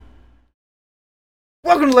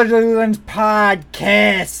Welcome to Legendary Lens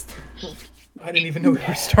Podcast. I didn't even know we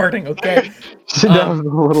were starting. Okay. That was a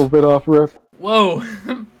little bit off rip. Whoa.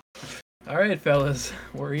 All right, fellas,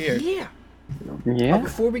 we're here. Yeah. Yeah.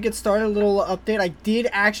 Before we get started, a little update. I did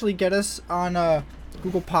actually get us on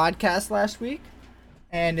Google Podcast last week,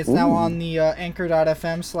 and it's now on the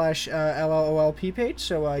anchor.fm/LLOLP page,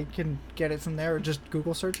 so you can get it from there or just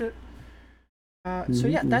Google search it. So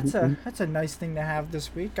yeah, that's a nice thing to have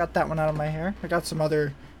this week. Got that one out of my hair. I got some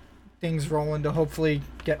other things rolling to hopefully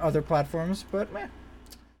get other platforms, but man,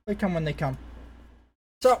 they come when they come.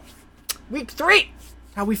 So, week 3.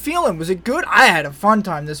 How we feeling? Was it good? I had a fun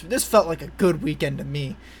time. This felt like a good weekend to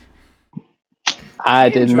me. I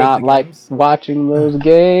did not like watching those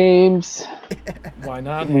games. Why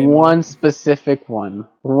not? One specific one.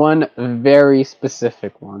 One very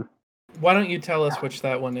specific one. Why don't you tell us which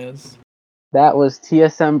that one is? That was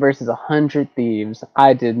TSM versus 100 Thieves.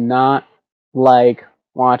 I did not like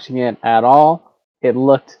watching it at all. It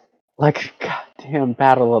looked like a goddamn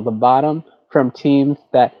battle of the bottom from teams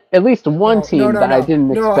that, at least one team that I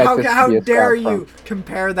didn't expect this to be a how dare scrap you from.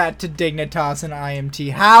 compare that to Dignitas and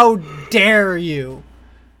IMT? How dare you?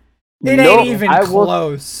 It ain't even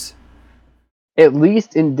close. At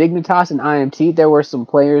least in Dignitas and IMT, there were some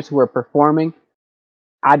players who were performing.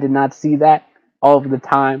 I did not see that all of the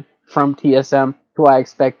time from TSM, who I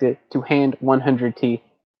expected to hand 100T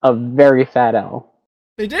a very fat L.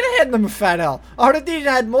 They did hand them a fat L. 100 Thieves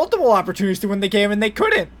had multiple opportunities to win the game, and they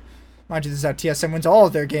couldn't. Mind you, this is how TSM wins all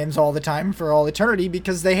of their games all the time for all eternity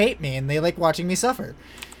because they hate me and they like watching me suffer.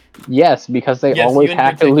 Yes, because they always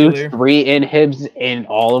have to lose 3 inhibs in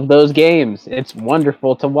all of those games. It's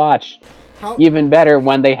wonderful to watch. Even better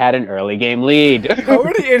when they had an early game lead. How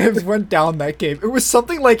many inhibs went down that game? It was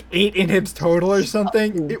something like 8 inhibs total or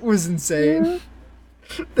something. It was insane.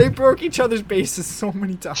 They broke each other's bases so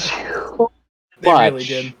many times. They really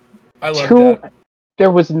did. I love that. There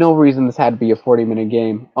was no reason this had to be a 40-minute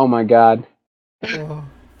game. Oh my god. Oh.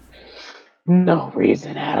 No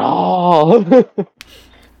reason at all. No.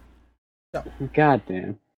 God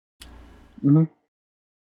damn. Mm-hmm.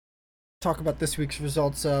 Talk about this week's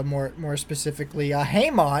results more specifically.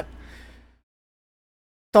 Haymont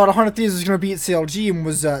thought 100 Thieves was going to beat CLG and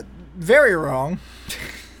was very wrong.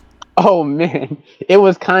 Oh man, it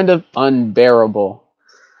was kind of unbearable.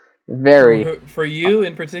 Very. For you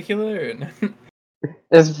in particular?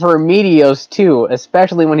 As for Meteos too,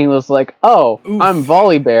 especially when he was like, oh, oof. I'm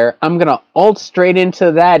Volibear, I'm going to ult straight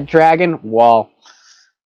into that dragon wall.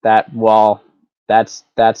 That wall.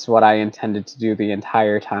 That's what I intended to do the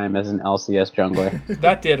entire time as an LCS jungler.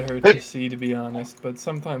 That did hurt to see, to be honest, but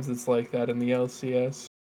sometimes it's like that in the LCS.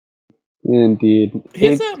 Indeed.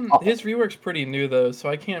 His rework's pretty new though, so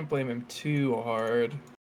I can't blame him too hard.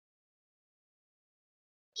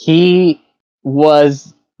 He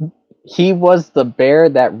was the bear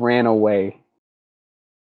that ran away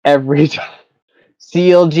every time.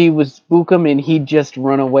 CLG would spook him and he'd just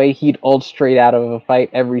run away. He'd ult straight out of a fight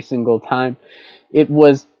every single time.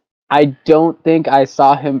 I don't think I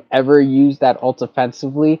saw him ever use that ult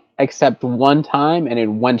offensively except one time, and it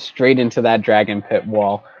went straight into that dragon pit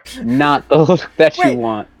wall. Not the look that you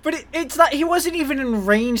want. But it's not. He wasn't even in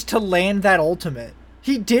range to land that ultimate.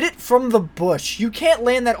 He did it from the bush. You can't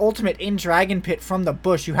land that ultimate in Dragon Pit from the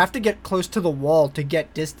bush. You have to get close to the wall to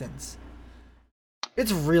get distance.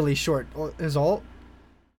 It's really short, his ult.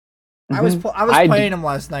 Mm-hmm. I was playing him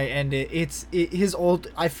last night, and his ult.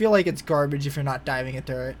 I feel like it's garbage if you're not diving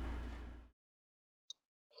into it.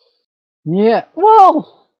 Yeah,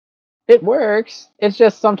 well, it works. It's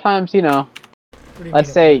just sometimes,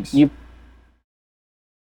 let's say you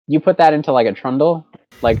put that into like a Trundle.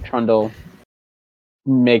 Like Trundle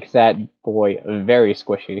makes that boy very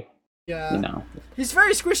squishy. Yeah. He's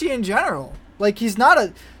very squishy in general. Like he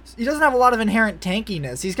doesn't have a lot of inherent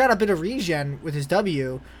tankiness. He's got a bit of regen with his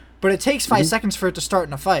W, but it takes 5 seconds for it to start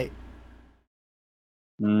in a fight.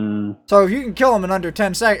 So if you can kill him in under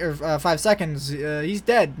 5 seconds, he's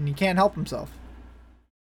dead and he can't help himself.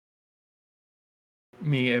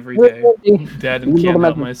 Me every day, dead and can't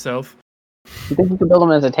help myself. You think you can build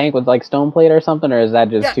him as a tank with like Stoneplate or something, or is that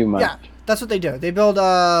just too much? Yeah, that's what they do. They build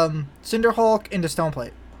Cinder Hulk into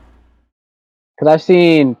Stoneplate. Because I've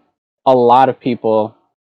seen a lot of people.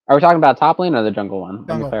 Are we talking about top lane or the jungle one?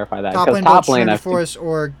 Jungle. Let me clarify that. Top lane, Trinity Force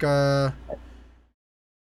or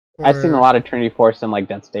I've seen a lot of Trinity Force and like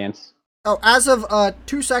Death's Dance. Oh, as of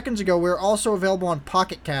 2 seconds ago, we're also available on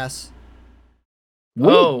Pocket Cast.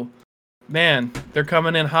 Oh, man, they're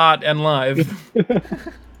coming in hot and live.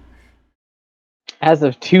 As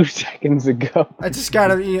of 2 seconds ago. I just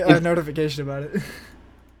got a notification about it.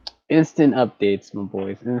 Instant updates, my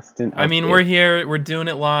boys. Instant updates. I mean, we're here. We're doing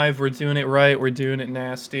it live. We're doing it right. We're doing it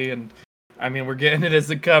nasty. And, I mean, we're getting it as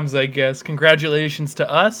it comes, I guess. Congratulations to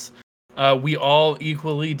us. We all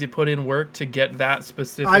equally did put in work to get that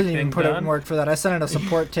specific thing I didn't even put in work for that. I sent in a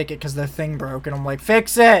support ticket because their thing broke, and I'm like,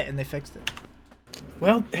 fix it! And they fixed it.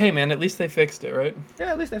 Well, hey, man, at least they fixed it, right?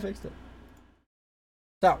 Yeah, at least they fixed it.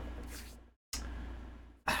 So,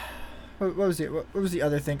 what was the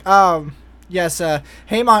other thing? Yes,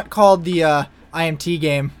 Haymont called the IMT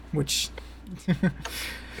game, which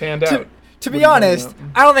Panned out. To be honest,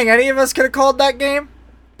 I don't think any of us could have called that game,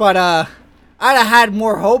 but I'd have had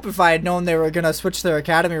more hope if I had known they were gonna switch their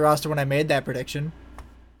academy roster when I made that prediction.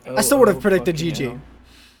 I still would have predicted GG. Hell.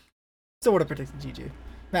 Still would have predicted GG.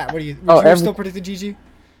 Matt, would you still predict the GG?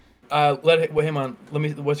 Hang on.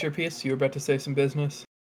 What's your piece? You were about to say some business.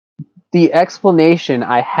 The explanation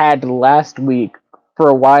I had last week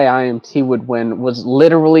for why IMT would win was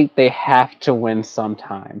literally they have to win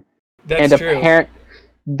sometime. That's true.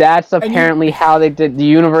 That's apparently how they did. The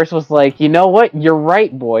universe was like, you know what? You're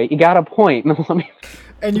right, boy. You got a point.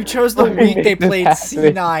 And you chose the week they played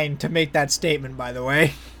C9 to make that statement, by the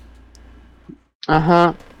way.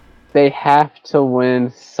 They have to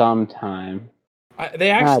win sometime.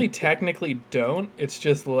 They actually technically don't. It's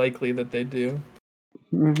just likely that they do.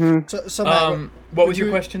 So Matt, what was your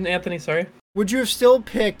question, Anthony? Sorry. Would you have still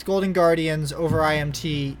picked Golden Guardians over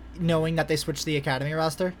IMT, knowing that they switched the academy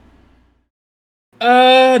roster?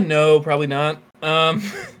 No, probably not.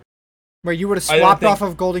 Where you would have swapped off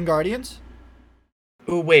of Golden Guardians?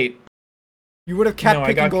 Oh, wait. You would have kept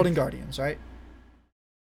picking Golden Guardians, right?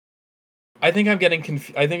 I think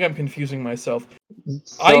I'm confusing myself.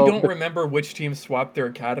 So, I don't remember which team swapped their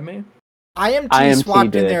academy. IMT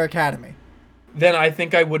swapped in their academy. Then I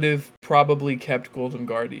think I would have probably kept Golden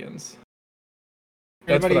Guardians.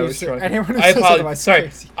 That's what I was trying. I apologize. Sorry,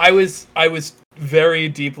 I was very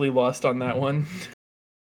deeply lost on that one.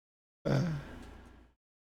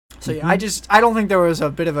 So yeah, I don't think there was a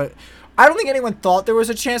bit of a. I don't think anyone thought there was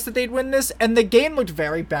a chance that they'd win this, and the game looked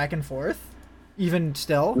very back and forth, even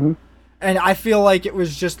still. And I feel like it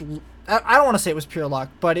was just. I don't want to say it was pure luck,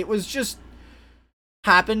 but it was just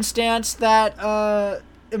happenstance that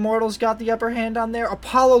Immortals got the upper hand on there.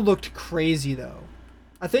 Apollo looked crazy though.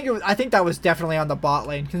 I think that was definitely on the bot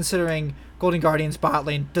lane, considering Golden Guardian's bot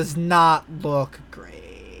lane does not look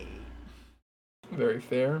great. Very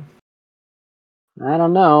fair. I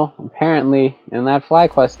don't know. Apparently, in that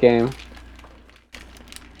FlyQuest game.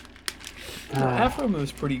 Afro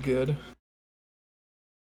moves pretty good.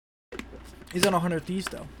 He's on 100 Thieves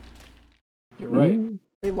though. You're right.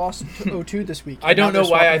 They lost to O2 this week. I don't know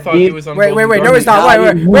why I thought he was on. Wait, no, he's not.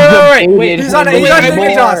 Wait. He's on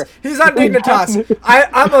Dignitas. He's on Dignitas.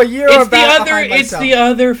 I'm a year behind myself. It's the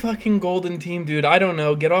other fucking golden team, dude. I don't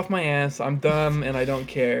know. Get off my ass. I'm dumb and I don't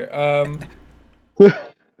care. All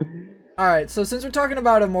right. So since we're talking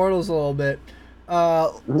about Immortals a little bit,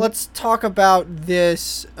 let's talk about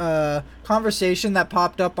this conversation that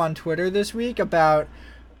popped up on Twitter this week about.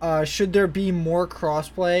 Should there be more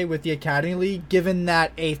crossplay with the Academy League, given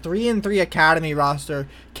that a 3-3 Academy roster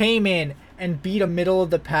came in and beat a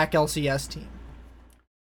middle-of-the-pack LCS team?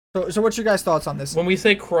 So what's your guys' thoughts on this? When we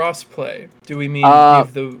say crossplay, do we mean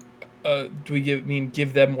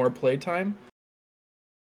give them more playtime?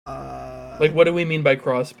 Like, what do we mean by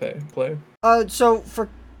crossplay? So for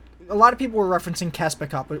a lot of people were referencing Kespa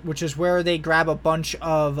Cup, which is where they grab a bunch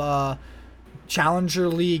of Challenger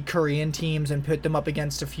League Korean teams and put them up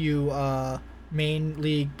against a few main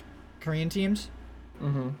league Korean teams.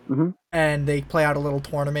 And they play out a little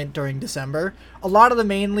tournament during December. A lot of the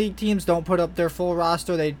main league teams don't put up their full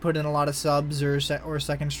roster. They put in a lot of subs or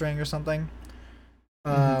second string or something.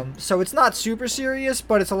 So it's not super serious,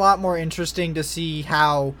 but it's a lot more interesting to see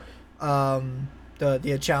how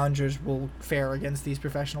the challengers will fare against these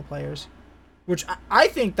professional players. Which I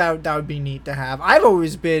think that would be neat to have. I've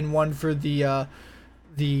always been one for the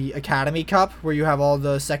Academy Cup, where you have all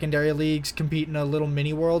the secondary leagues compete in a little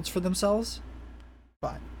mini worlds for themselves.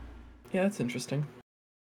 But yeah, that's interesting.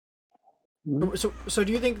 So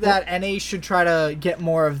do you think that NA should try to get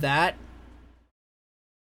more of that?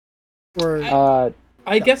 Or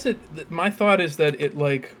I guess my thought is that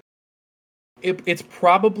it's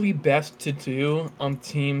probably best to do on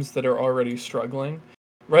teams that are already struggling.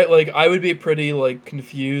 Right, like, I would be pretty, like,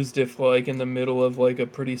 confused if, like, in the middle of, like, a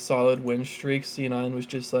pretty solid win streak, C9 was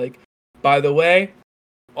just like, by the way,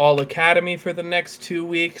 all Academy for the next 2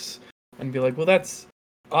 weeks, and be like, well, that's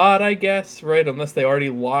odd, I guess, right? Unless they already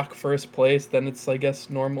lock first place, then it's, I guess,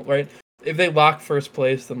 normal, right? If they lock first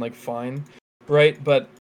place, then, like, fine, right? But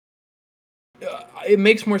it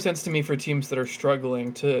makes more sense to me for teams that are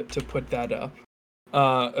struggling to put that up,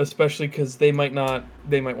 especially because they might want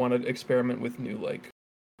to experiment with new like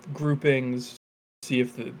groupings, see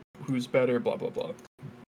if who's better, blah blah blah.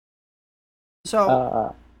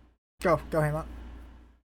 So go Hema.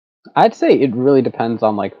 I'd say it really depends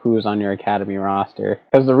on like who's on your academy roster.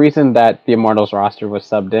 Because the reason that the Immortals roster was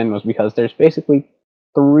subbed in was because there's basically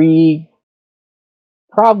 3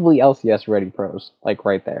 probably LCS ready pros, like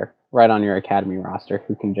right there, right on your academy roster,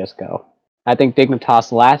 who can just go. I think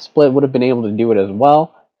Dignitas last split would have been able to do it as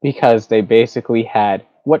well, because they basically had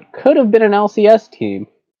what could have been an LCS team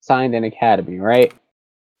signed in academy, right?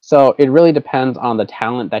 So it really depends on the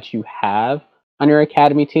talent that you have on your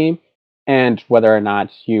academy team, and whether or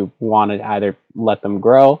not you want to either let them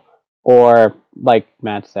grow, or, like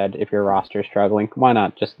Matt said, if your roster is struggling, why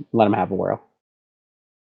not just let them have a whirl?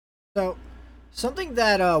 So, something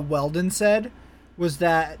that Weldon said was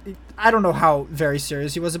that I don't know how very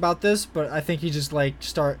serious he was about this, but I think he just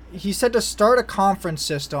he said to start a conference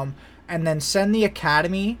system and then send the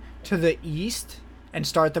academy to the east and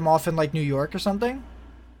start them off in like New York or something.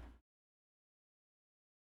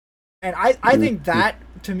 And I think that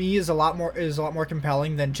to me is a lot more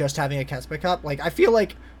compelling than just having a Kespa Cup. Like I feel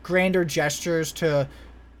like grander gestures to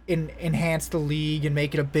enhance the league and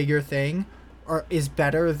make it a bigger thing is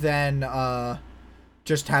better than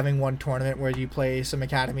just having one tournament where you play some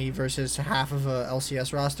academy versus half of a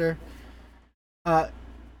LCS roster.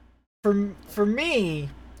 For me,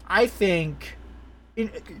 I think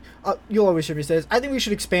you'll always hear me say this. I think we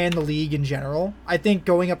should expand the league in general. I think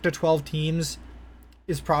going up to 12 teams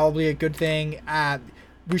is probably a good thing.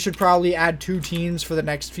 We should probably add 2 teams for the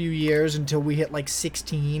next few years until we hit like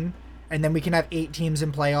 16, and then we can have 8 teams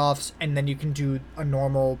in playoffs, and then you can do a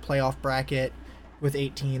normal playoff bracket with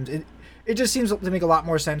 8 teams. It just seems to make a lot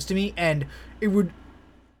more sense to me, and it would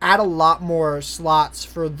add a lot more slots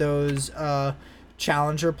for those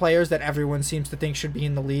challenger players that everyone seems to think should be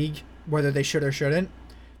in the league, whether they should or shouldn't.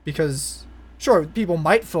 Because sure, people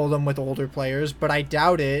might fill them with older players, but I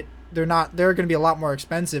doubt it. They're going to be a lot more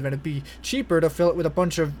expensive, and it'd be cheaper to fill it with a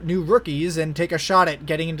bunch of new rookies and take a shot at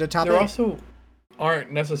getting into top 8. There also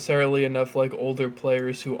aren't necessarily enough like older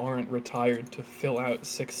players who aren't retired to fill out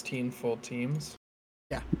 16 full teams.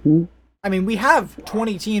 Yeah. I mean, we have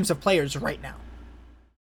 20 teams of players right now.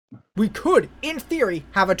 We could, in theory,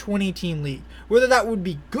 have a 20-team league. Whether that would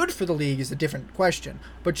be good for the league is a different question.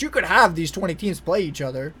 But you could have these 20 teams play each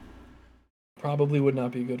other. Probably would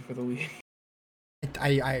not be good for the league. I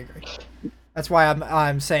agree. That's why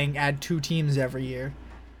I'm saying add 2 teams every year,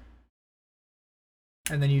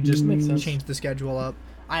 and then you just change the schedule up.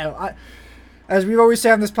 I as we've always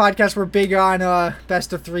said on this podcast, we're big on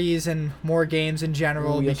best of 3s and more games in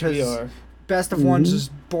general. Yes, because we are. Best of 1s is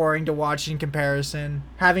boring to watch in comparison.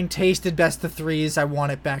 Having tasted best of 3s, I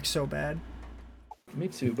want it back so bad. Me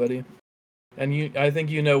too, buddy. And I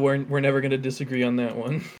think we're never gonna disagree on that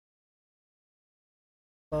one.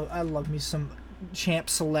 I love me some champ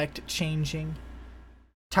select changing.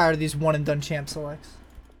 Tired of these one and done champ selects.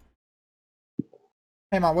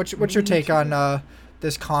 Hey man, what's your take on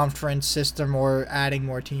this conference system or adding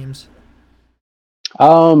more teams?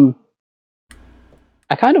 I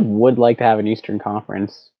kind of would like to have an Eastern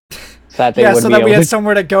Conference. So that we had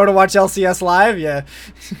somewhere to go to watch LCS live. Yeah,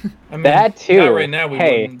 I mean, that too. Not right now, we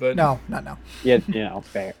wouldn't. But no, not now. Yeah,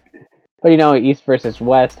 fair. But East versus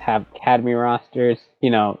West have academy rosters.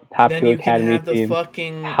 Top then 2 you academy can have teams. the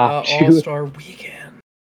fucking All-Star weekend.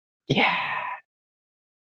 Yeah.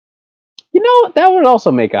 That would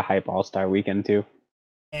also make a hype All-Star weekend too.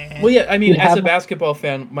 Well, yeah. I mean, as a basketball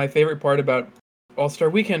fan, my favorite part about All-Star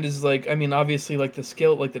weekend is like, I mean, obviously, like the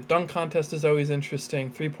skill, like the dunk contest is always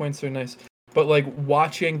interesting. 3-points are nice, but like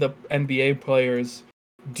watching the NBA players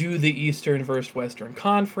do the Eastern versus Western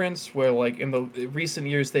Conference, where like in the recent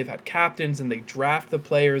years they've had captains and they draft the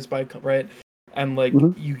players by right, and like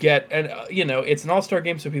you get it's an all-star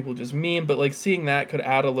game, so people just meme, but like seeing that could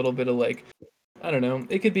add a little bit of like, I don't know,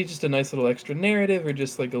 it could be just a nice little extra narrative, or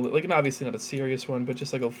just like and obviously not a serious one, but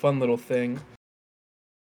just like a fun little thing.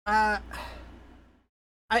 I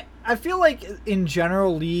feel like in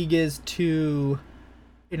general League is too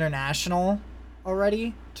international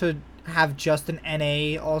already to have just an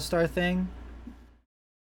NA All-Star thing.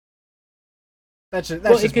 That's just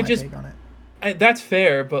my take on it. That's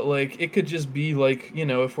fair, but like it could just be like,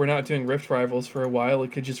 if we're not doing Rift Rivals for a while,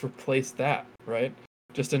 it could just replace that, right?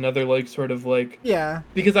 Just another like sort of like, yeah.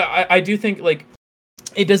 Because I do think like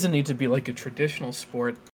it doesn't need to be like a traditional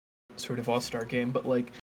sport sort of All-Star game, but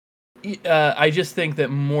like I just think that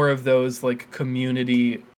more of those like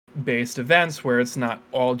community based events where it's not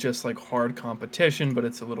all just like hard competition, but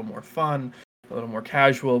it's a little more fun, a little more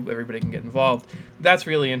casual. Everybody can get involved. That's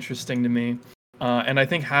really interesting to me. And I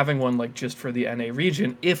think having one like just for the NA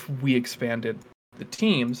region, if we expanded the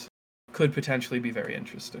teams, could potentially be very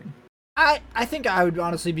interesting. I think I would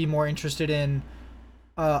honestly be more interested in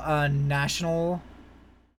a national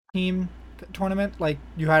team tournament. Like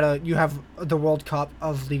you have the World Cup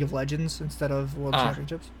of League of Legends instead of World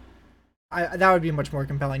Championships. That would be much more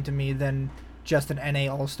compelling to me than just an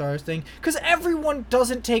NA All Stars thing, because everyone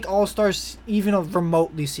doesn't take All Stars even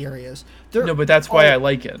remotely serious. No, but that's why I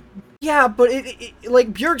like it. Yeah, but it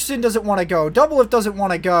like Bjergsen doesn't want to go. Doublelift doesn't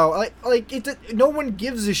want to go. No one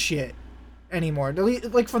gives a shit anymore.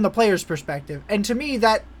 Like from the player's perspective, and to me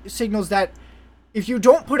that signals that if you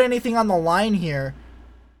don't put anything on the line here,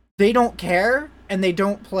 they don't care and they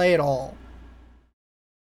don't play at all.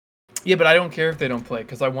 Yeah, but I don't care if they don't play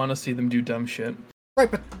because I want to see them do dumb shit. Right,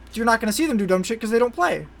 but you're not going to see them do dumb shit because they don't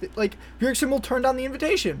play. Like, Bjergsen will turn down the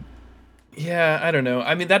invitation. Yeah, I don't know.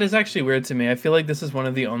 I mean, that is actually weird to me. I feel like this is one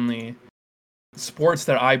of the only sports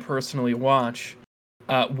that I personally watch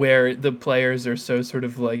where the players are so sort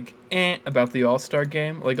of like, about the All-Star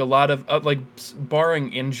game. Like, a lot of,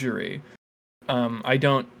 barring injury, I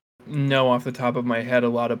don't know off the top of my head a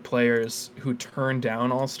lot of players who turn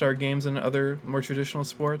down All-Star games in other more traditional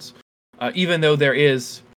sports. Even though there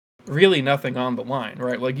is really nothing on the line,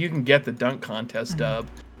 right? Like, you can get the dunk contest dub,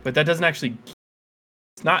 but that doesn't actually,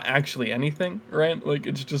 it's not actually anything, right? Like,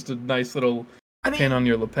 it's just a nice little pin on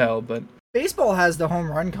your lapel, but baseball has the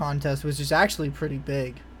home run contest, which is actually pretty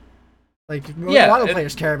big. Like, a lot of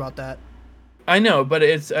players care about that. I know, but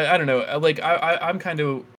it's, I don't know, like, I'm kind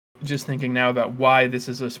of just thinking now about why this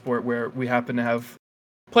is a sport where we happen to have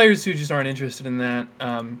players who just aren't interested in that,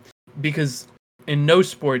 because in no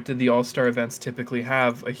sport did the All-Star events typically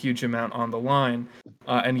have a huge amount on the line,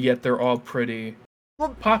 and yet they're all pretty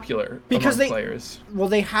popular because among players. Well,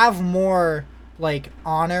 they have more, like,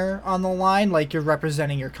 honor on the line, like you're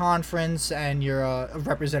representing your conference and you're a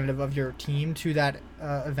representative of your team to that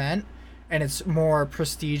event, and it's more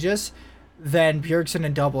prestigious than Bjergsen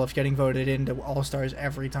and Doublelift getting voted into All-Stars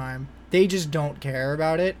every time. They just don't care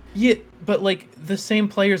about it. Yeah, but, like, the same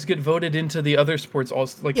players get voted into the other sports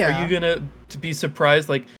also. Like, are you gonna be surprised,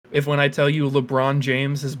 like, if when I tell you LeBron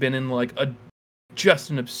James has been in, like, just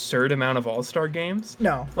an absurd amount of All-Star games?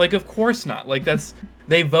 No. Like, of course not. Like,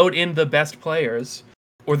 they vote in the best players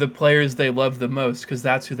or the players they love the most because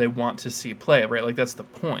that's who they want to see play, right? Like, that's the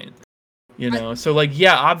point. You know? So, like,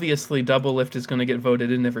 yeah, obviously Doublelift is going to get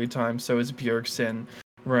voted in every time, so is Bjergsen,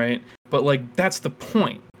 right? But, like, that's the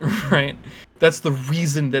point, right? That's the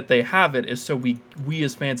reason that they have it, is so we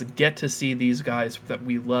as fans get to see these guys that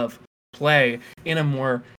we love play in a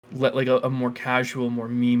more, like, a more casual, more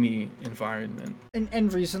memey environment.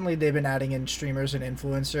 And recently they've been adding in streamers and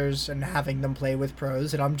influencers and having them play with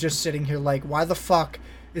pros, and I'm just sitting here like, why the fuck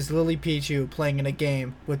is Lily Pichu playing in a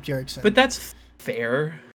game with Bjergsen? But that's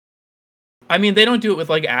fair. I mean, they don't do it with,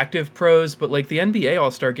 like, active pros, but, like, the NBA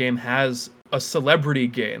All-Star Game has a celebrity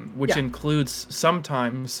game, which includes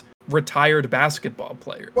sometimes retired basketball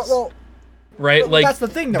players. Well, right? Like, that's the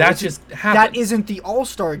thing, though. That just happens. That isn't the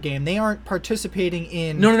All-Star Game. They aren't participating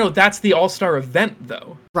in... No. That's the All-Star event,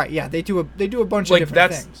 though. Right, yeah. They do a bunch of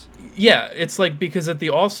different things. Yeah, it's like, because at the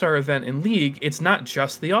All-Star event in League, it's not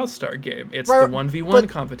just the All-Star Game. It's the 1v1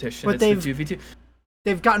 competition. It's the 2v2.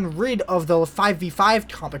 They've gotten rid of the 5v5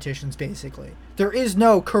 competitions, basically. There is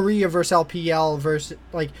no Korea versus LPL versus...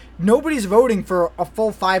 Like, nobody's voting for a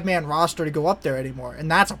full 5-man roster to go up there anymore, and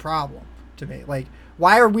that's a problem to me. Like,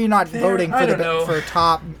 why are we not voting for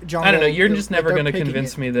top jungle? I don't know. You're just never going to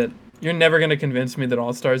convince me that... You're never going to convince me that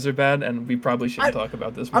All-Stars are bad, and we probably shouldn't talk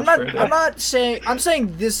about this much further. I'm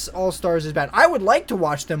saying this All-Stars is bad. I would like to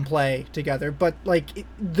watch them play together, but, like,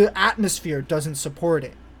 the atmosphere doesn't support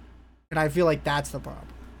it. And I feel like that's the problem.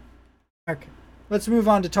 Okay. Let's move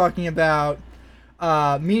on to talking about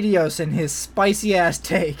Meteos and his spicy-ass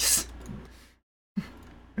takes.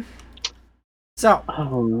 So,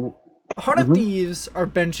 Heart of Thieves are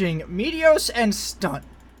benching Meteos and Stunt.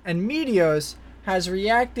 And Meteos has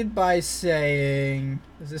reacted by saying...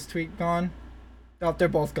 Is this tweet gone? Oh, they're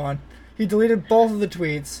both gone. He deleted both of the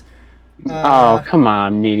tweets. Oh, come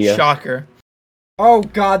on, Meteos. Shocker. Oh,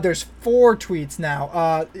 God, there's 4 tweets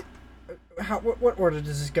now. What order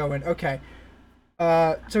does this go in? Okay.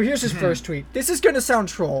 So here's his first tweet. This is going to sound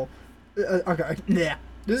troll. Okay. Yeah.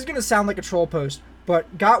 This is going to sound like a troll post,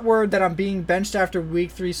 but got word that I'm being benched after week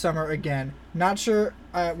 3 summer again. Not sure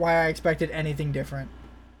why I expected anything different.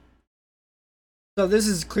 So this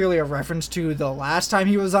is clearly a reference to the last time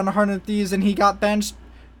he was on Heart of Thieves and he got benched,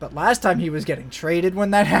 but last time he was getting traded when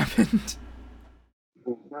that happened.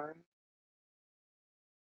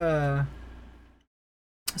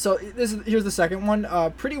 So here's the second one.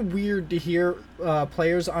 Pretty weird to hear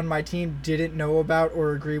players on my team didn't know about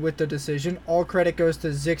or agree with the decision. All credit goes to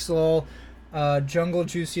Zixlol, Jungle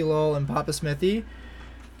Juicy Lol, and Papa Smithy.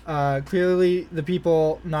 Clearly, the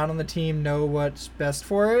people not on the team know what's best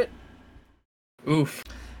for it. Oof.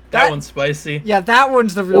 That one's spicy. Yeah, that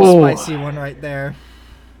one's the real spicy one right there.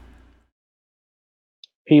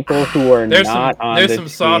 People who are not on the team,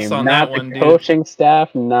 sauce on not that one, the dude. coaching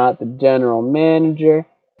staff, not the general manager.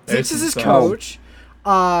 Zix is his coach.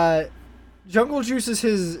 Jungle Juice is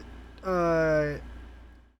his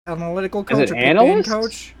analytical coach or pick ban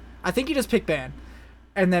coach. I think he just pick ban.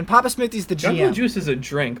 And then Papa Smithy's the GM. Jungle Juice is a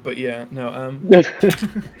drink, but yeah, no.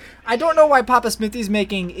 I don't know why Papa Smithy's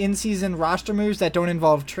making in-season roster moves that don't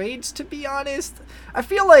involve trades, to be honest. I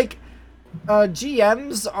feel like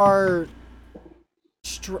GMs are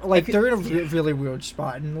they're in a really weird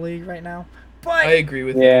spot in the league right now. But I agree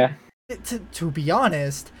with you. Yeah. To be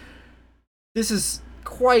honest, this is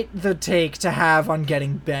quite the take to have on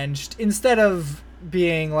getting benched. Instead of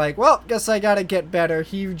being like, well, guess I gotta get better,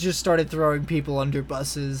 he just started throwing people under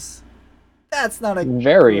buses. That's not a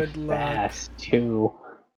very good fast too.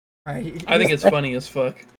 Right, I think it's funny as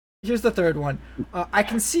fuck. Here's the third one. I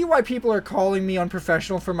can see why people are calling me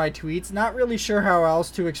unprofessional for my tweets. Not really sure how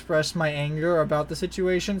else to express my anger about the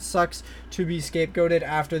situation. Sucks to be scapegoated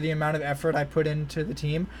after the amount of effort I put into the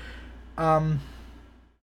team. The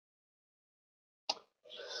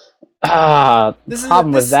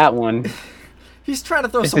problem with that one. He's trying to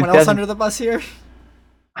throw someone else under the bus here.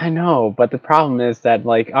 I know, but the problem is that,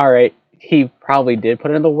 like, alright, he probably did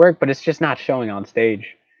put in the work, but it's just not showing on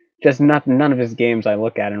stage. Just none of his games I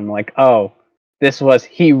look at and I'm like, oh,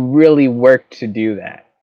 he really worked to do that,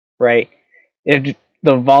 right? If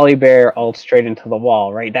the volley bear ult straight into the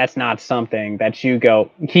wall, right? That's not something that you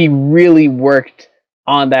go, he really worked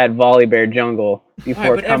on that volley bear jungle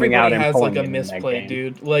before coming out and pulling it in that game. Everybody has, like, a misplay,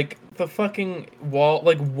 dude. Like, the fucking wall,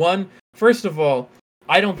 like, first of all,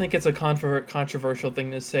 I don't think it's a controversial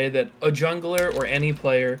thing to say that a jungler or any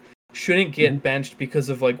player shouldn't get benched because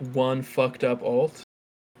of, like, one fucked up ult.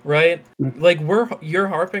 Right? Like, you're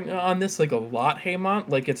harping on this, like, a lot, Haymont,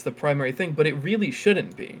 like it's the primary thing, but it really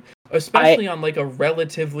shouldn't be. Especially on, like, a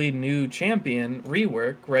relatively new champion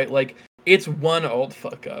rework, right? Like, it's one ult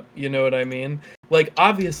fuck up, you know what I mean? Like,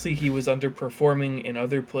 obviously he was underperforming in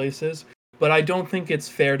other places, but I don't think it's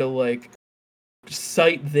fair to, like,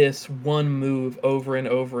 cite this one move over and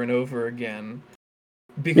over and over again.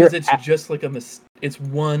 Because it's just, like, it's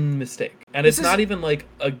one mistake. And it's not even, like,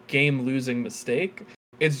 a game-losing mistake.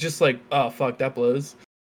 It's just like, oh, fuck, that blows.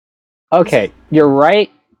 Okay, you're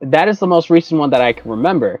right. That is the most recent one that I can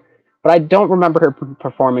remember. But I don't remember her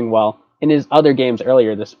performing well in his other games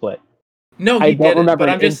earlier this split. No, he didn't, but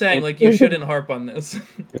I'm just saying, like, you shouldn't harp on this.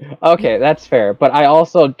 Okay, that's fair. But I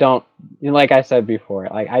also don't, like I said before,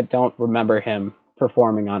 like, I don't remember him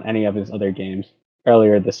performing on any of his other games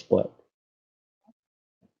earlier this split.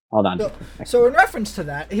 Hold on. So in reference to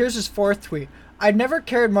that, here's his fourth tweet. I've never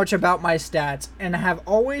cared much about my stats and have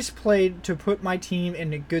always played to put my team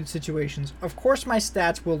in good situations. Of course, my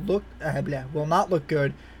stats will not look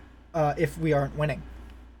good if we aren't winning.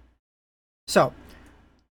 So,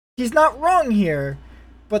 he's not wrong here,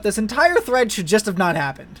 but this entire thread should just have not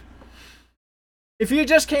happened. If he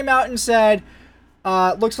just came out and said,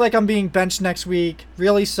 looks like I'm being benched next week,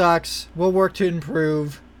 really sucks, we'll work to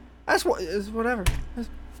improve, that's whatever.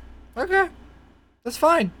 Okay, that's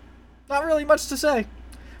fine. Not really much to say.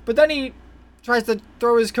 But then he tries to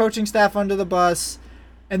throw his coaching staff under the bus.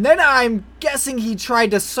 And then I'm guessing he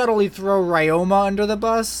tried to subtly throw Ryoma under the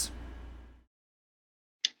bus.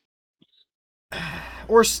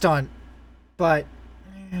 Or stunt. But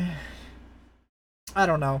I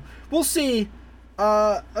don't know. We'll see.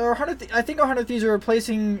 I think 100 Thieves are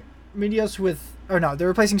replacing Meteos with... Or no, they're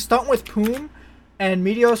replacing Stunt with Poom and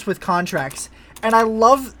Meteos with Contracts. And I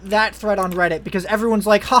love that thread on Reddit because everyone's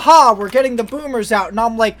like, haha, we're getting the boomers out. And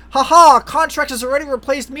I'm like, haha, Contracts has already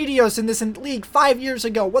replaced Meteos in this league 5 years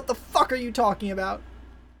ago. What the fuck are you talking about?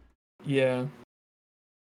 Yeah.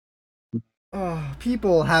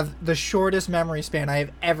 People have the shortest memory span I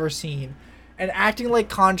have ever seen. And acting like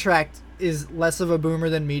Contract is less of a boomer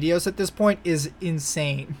than Meteos at this point is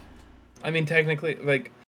insane. I mean, technically,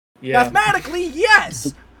 like, yeah. Mathematically,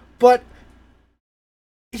 yes! But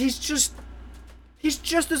he's just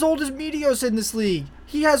as old as Meteos in this league.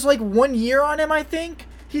 He has like 1 year on him, I think.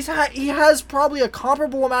 He has probably a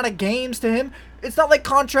comparable amount of games to him. It's not like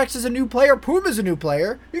Contracts is a new player. Poom is a new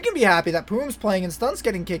player. You can be happy that Poom's playing and Stunt's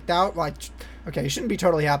getting kicked out. Like, okay, you shouldn't be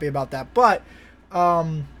totally happy about that. But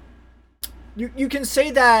you can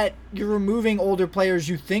say that you're removing older players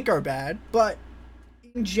you think are bad, but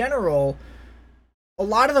in general, a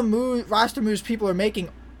lot of the roster moves people are making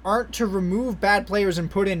aren't to remove bad players and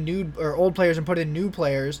put in new or old players and put in new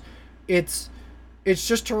players. It's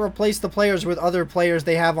just to replace the players with other players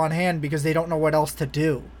they have on hand because they don't know what else to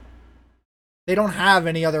do. They don't have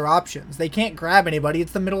any other options. They can't grab anybody.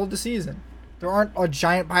 It's the middle of the season. There aren't a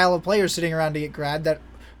giant pile of players sitting around to get grabbed.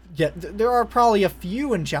 There are probably a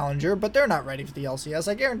few in Challenger, but they're not ready for the LCS.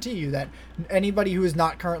 I guarantee you that anybody who is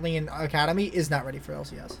not currently in Academy is not ready for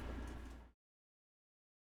LCS.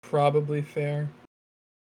 Probably fair.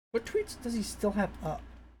 What tweets does he still have up?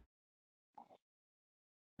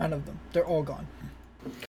 None of them. They're all gone.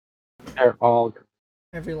 They're all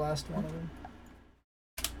Every last one of them.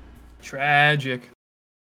 Tragic.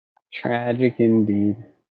 tragic indeed.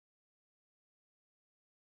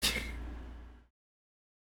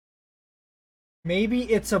 Maybe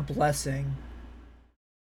it's a blessing.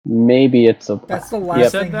 Maybe it's a. That's the last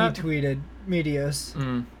Yep. thing Said he tweeted. Medius.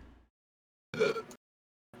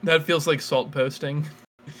 That feels like salt posting.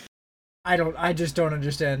 I just don't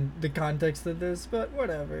understand the context of this, but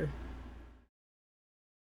whatever.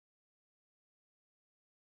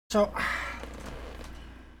 So,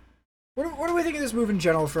 what do we think of this move in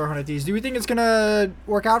general for Hornets? Do we think it's gonna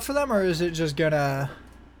work out for them, or is it just gonna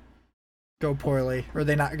go poorly? Or are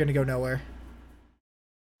they not gonna go nowhere?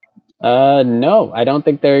 No, I don't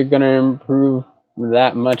think they're gonna improve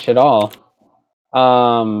that much at all.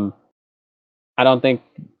 I don't think,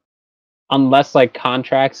 unless like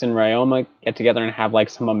Contracts and Ryoma get together and have like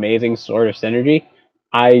some amazing sort of synergy,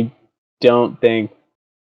 I don't think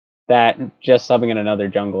that just subbing in another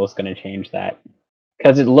jungle is going to change that.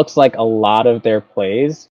 Because it looks like a lot of their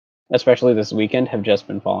plays, especially this weekend, have just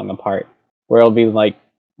been falling apart. Where it'll be like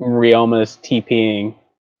Ryoma's TPing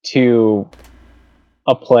to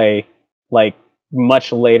a play like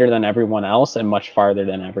much later than everyone else and much farther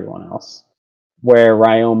than everyone else. Where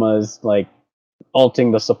Ryoma's like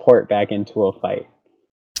ulting the support back into a fight.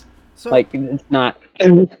 So, Like, it's not.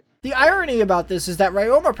 the irony about this is that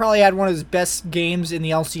Ryoma probably had one of his best games in the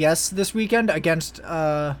LCS this weekend against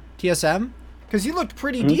TSM, because he looked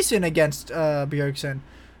pretty decent against Bjergsen,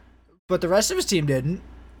 but the rest of his team didn't.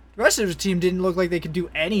 The rest of his team didn't look like they could do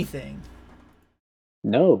anything.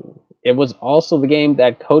 No. It was also the game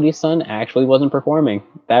that Cody's son actually wasn't performing.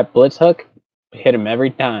 That blitz hook hit him every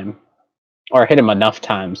time. Or hit him enough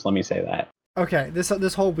times, let me say that. Okay,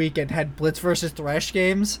 this whole weekend had Blitz versus Thresh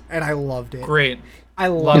games, and I loved it. Great. I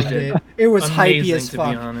loved it. It was hypey Amazing, as to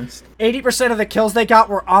fuck. be honest. 80% of the kills they got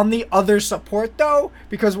were on the other support, though,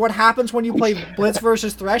 because what happens when you play Blitz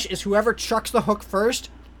versus Thresh is whoever chucks the hook first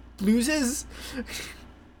loses.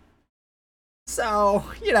 So,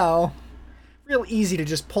 real easy to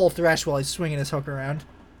just pull Thresh while he's swinging his hook around.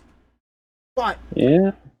 But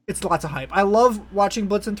Yeah. it's lots of hype. I love watching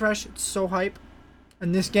Blitz and Thresh. It's so hype.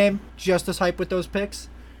 And this game, just as hype with those picks.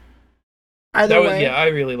 Either way, I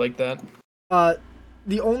really like that.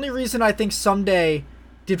 the only reason I think Someday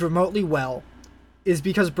did remotely well is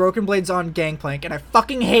because Broken Blade's on Gangplank, and I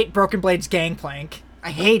fucking hate Broken Blade's Gangplank. I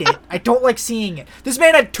hate it. I don't like seeing it. This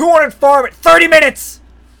man had 200 farm at 30 minutes!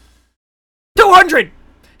 200!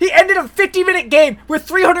 He ended a 50-minute game with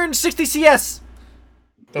 360 CS!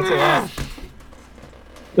 That's a lot.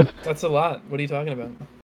 That's a lot. What are you talking about?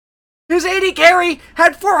 His AD carry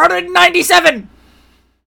had 497!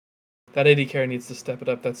 That AD carry needs to step it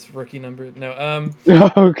up. That's rookie number. No,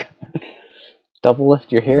 Oh, God. Double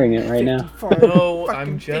lift, you're hearing it right now. 54 No, fucking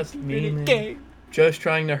I'm just 50-minute memeing. game. Just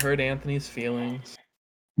trying to hurt Anthony's feelings.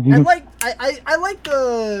 I like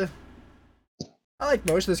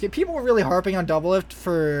most of this game. People were really harping on Doublelift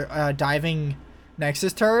for diving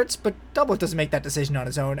Nexus turrets, but Doublelift doesn't make that decision on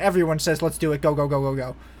his own. Everyone says, let's do it, go, go, go, go,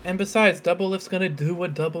 go. And besides, Double Lift's gonna do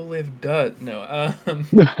what Double Lift does. No,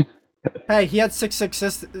 Hey, he had 6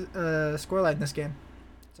 assists scoreline in this game.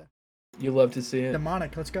 you love to see it.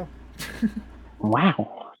 Demonic, let's go.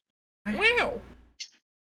 Wow. Wow.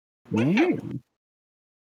 Wow.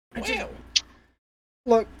 Wow.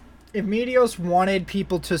 Look, if Meteos wanted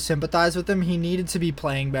people to sympathize with him, he needed to be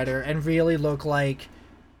playing better and really look like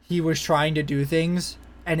he was trying to do things,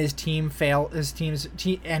 and his teammates'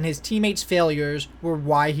 failures were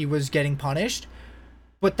why he was getting punished.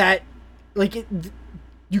 But that,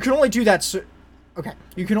 you can only do that. Okay,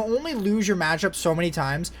 you can only lose your matchup so many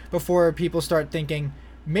times before people start thinking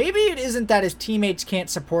maybe it isn't that his teammates can't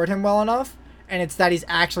support him well enough, and it's that he's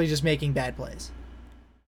actually just making bad plays.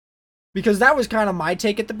 Because that was kind of my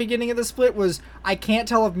take at the beginning of the split, was I can't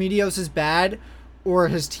tell if Meteos is bad or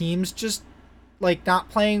his team's just not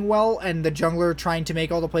playing well and the jungler trying to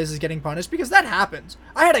make all the plays is getting punished, because that happens.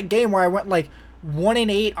 I had a game where I went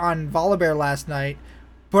 1-8 on Volibear last night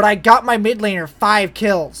but I got my mid laner 5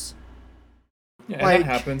 kills. Yeah, and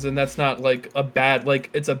that happens, and that's not like a bad, like,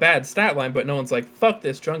 it's a bad stat line, but no one's like, fuck,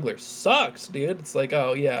 this jungler sucks, dude. It's like,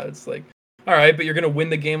 oh yeah, it's like, all right, but you're gonna win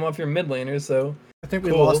the game off your mid laner, so. I think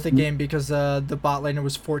we lost the game because the bot laner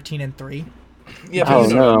was 14-3. Yeah, but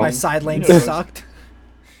no. My side lane sucked.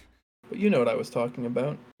 But you know what I was talking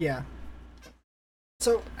about. Yeah.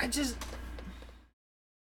 So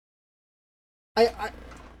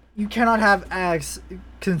you cannot have as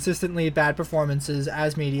consistently bad performances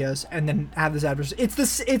as Meteos and then have this adverse.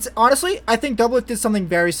 It's honestly, I think Doublelift did something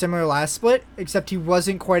very similar last split, except he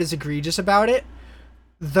wasn't quite as egregious about it.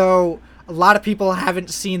 Though a lot of people haven't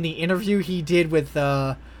seen the interview he did with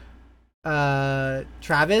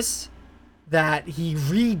Travis that he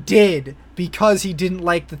redid because he didn't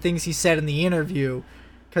like the things he said in the interview.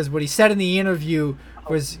 Because what he said in the interview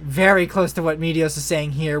was very close to what Meteos is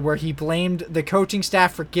saying here, where he blamed the coaching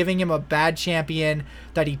staff for giving him a bad champion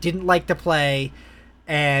that he didn't like to play,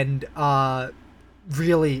 and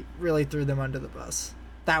really, really threw them under the bus.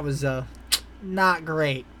 That was not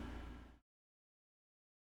great.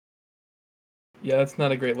 Yeah, that's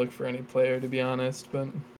not a great look for any player, to be honest, but...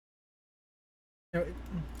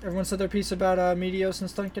 Everyone said their piece about Meteos and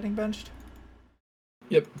Stunt getting benched?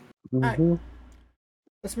 Yep. Mm-hmm.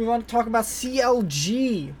 Let's move on to talk about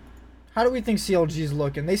CLG. How do we think CLG's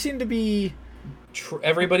looking? They seem to be...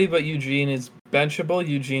 Everybody but Eugene is benchable.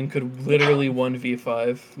 Eugene could literally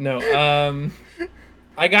 1v5. No,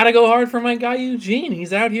 I gotta go hard for my guy Eugene.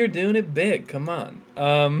 He's out here doing it big. Come on.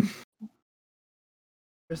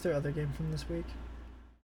 Where's their other game from this week?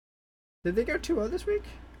 Did they go 2-0 this week?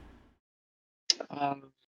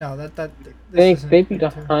 No, they beat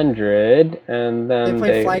 100, and then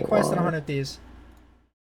they played FlyQuest and 100 Thieves.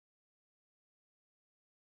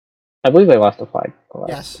 I believe they lost to FlyQuest.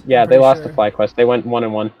 Yes. Yeah, they lost to FlyQuest. They went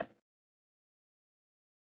 1-1.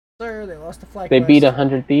 Sir, they lost to FlyQuest. They beat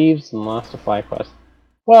 100 Thieves and lost to FlyQuest.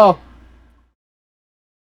 Well,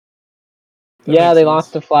 yeah, they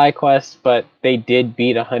lost to FlyQuest, but they did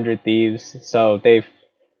beat 100 Thieves, so they've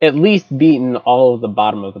at least beaten all of the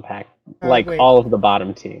bottom of the pack, all of the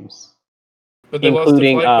bottom teams. But they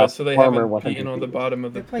including, lost to FlyQuest, so they haven't 100 beaten on the bottom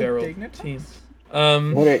of the barrel team.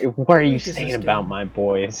 What are you saying about my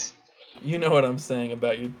boys? You know what I'm saying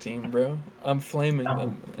about your team, bro. I'm flaming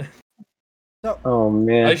them. Oh,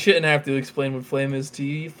 man. I shouldn't have to explain what flame is to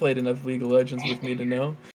you. You've played enough League of Legends with me to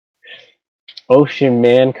know. Ocean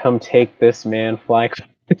man, come take this, man.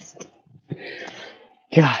 FlyQuest.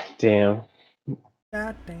 God damn.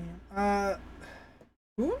 God damn.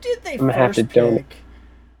 Who did they first pick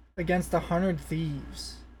against the 100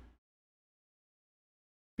 Thieves?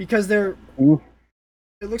 Because they're...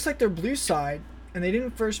 It looks like they're blue side, and they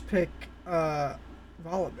didn't first pick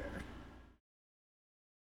Volibear.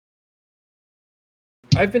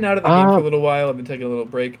 I've been out of the game for a little while. I've been taking a little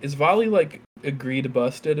break. Is Volley, like, agreed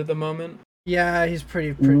busted at the moment? Yeah, he's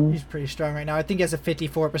pretty strong right now. I think he has a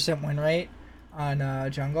 54% win rate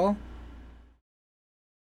on jungle.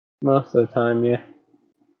 Most of the time, yeah.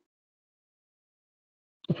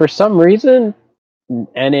 For some reason,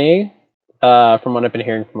 NA, from what I've been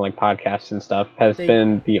hearing from like podcasts and stuff, has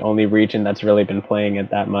been the only region that's really been playing it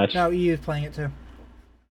that much. No, EU is playing it too.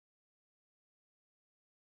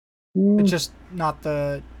 It's just not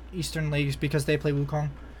the Eastern leagues because they play Wukong,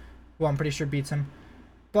 who I'm pretty sure beats him.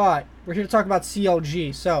 But we're here to talk about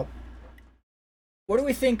CLG. So, what do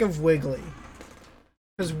we think of Wiggly?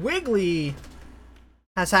 Because Wiggly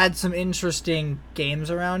has had some interesting games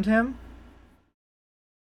around him.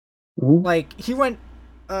 Like, he went...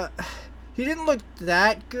 he didn't look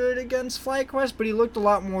that good against FlyQuest, but he looked a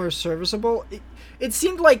lot more serviceable. It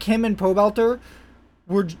seemed like him and Pobelter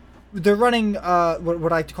they're running what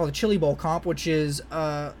I like to call the Chili Bowl comp, which is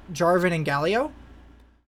Jarvan and Galio.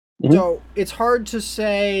 So it's hard to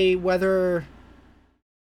say whether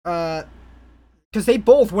because they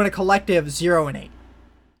both win a collective 0-8,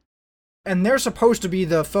 and they're supposed to be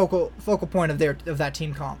the focal point of that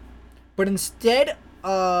team comp, but instead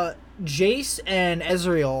Jace and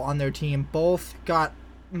Ezreal on their team both got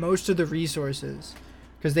most of the resources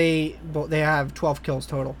because they have 12 kills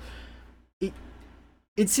total.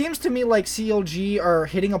 It seems to me like CLG are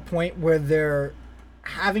hitting a point where they're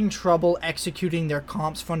having trouble executing their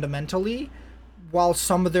comps fundamentally, while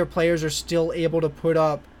some of their players are still able to put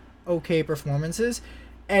up okay performances.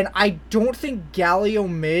 And I don't think Galio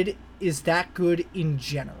mid is that good in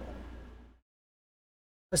general.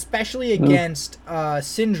 Especially against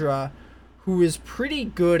Syndra, who is pretty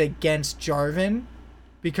good against Jarvan,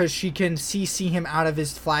 because she can CC him out of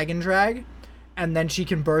his flag and drag, and then she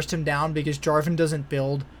can burst him down because Jarvan doesn't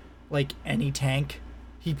build like any tank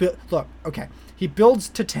Look, okay, he builds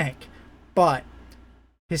to tank, but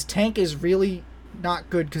his tank is really not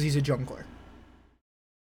good because he's a jungler.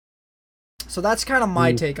 So that's kind of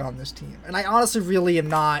my take on this team. And I honestly really am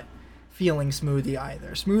not feeling Smoothie either.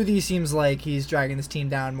 Smoothie seems like he's dragging this team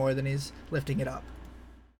down more than he's lifting it up.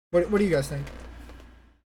 What do you guys think?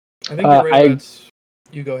 I think you're right.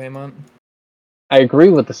 You go, Haymont. I agree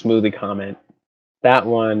with the Smoothie comment. That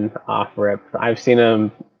one off rip. I've seen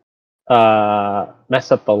him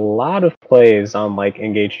mess up a lot of plays on like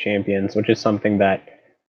engaged champions, which is something that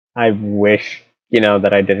I wish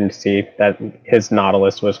that I didn't see, that his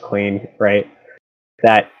Nautilus was clean, right?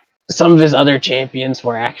 That some of his other champions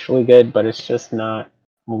were actually good, but it's just not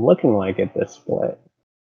looking like it this split.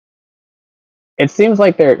 It seems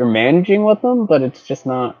like they're managing with him, but it's just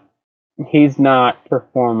not. He's not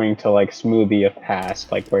performing to like Smoothie of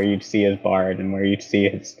past, like where you'd see his Bard and where you'd see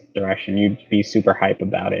his direction. You'd be super hype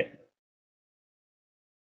about it.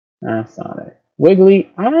 That's not it.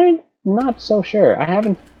 Wiggly, I'm not so sure.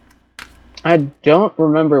 I don't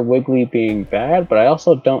remember Wiggly being bad, but I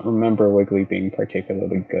also don't remember Wiggly being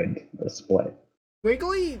particularly good this split.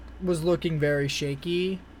 Wiggly was looking very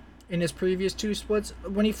shaky in his previous 2 splits.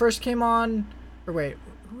 When he first came on, or wait,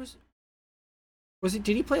 who was it?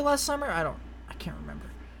 Did he play last summer? I can't remember.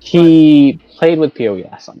 He played with PoE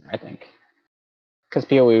last summer, I think. Because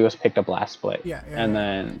PoE was picked up last split. Yeah. And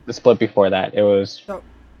then the split before that, it was... So,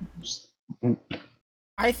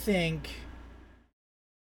 I think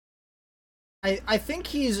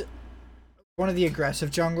he's one of the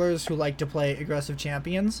aggressive junglers who like to play aggressive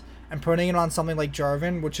champions, and putting it on something like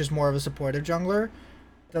Jarvan, which is more of a supportive jungler,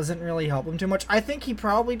 doesn't really help him too much. I think he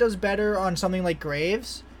probably does better on something like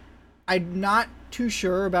Graves. I'm not too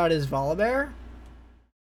sure about his Volibear,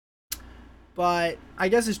 but I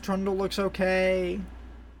guess his Trundle looks okay.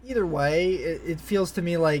 Either way, it feels to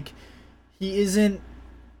me like he isn't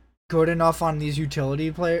good enough on these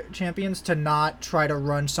utility champions to not try to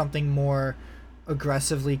run something more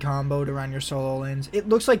aggressively comboed around your solo lanes. It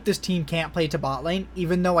looks like this team can't play to bot lane,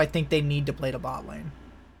 even though I think they need to play to bot lane.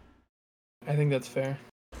 I think that's fair.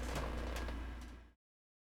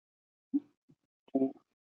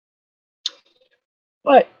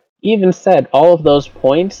 But even said, all of those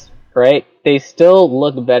points, right? They still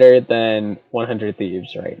look better than 100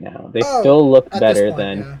 Thieves right now. They still look better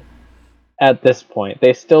than... At this point,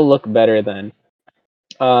 they still look better than...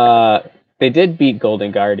 they did beat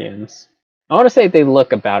Golden Guardians. I want to say they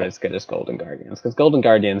look about as good as Golden Guardians, because Golden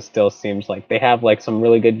Guardians still seems like they have like some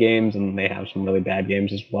really good games and they have some really bad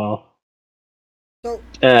games as well.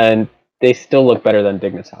 And they still look better than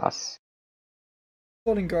Dignitas.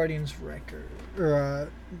 Golden Guardians record or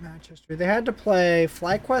match history. They had to play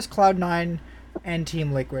FlyQuest, Cloud9, and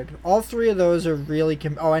Team Liquid. All 3 of those are really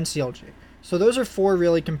and CLG. So those are 4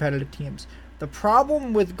 really competitive teams. The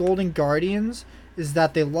problem with Golden Guardians is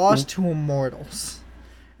that they lost to Immortals.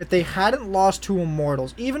 If they hadn't lost to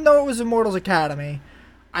Immortals, even though it was Immortals Academy,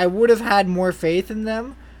 I would have had more faith in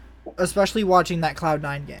them, especially watching that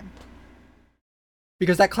Cloud9 game.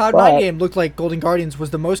 Because that Cloud9 game looked like Golden Guardians was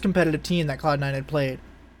the most competitive team that Cloud9 had played.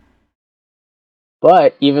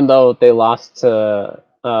 But even though they lost to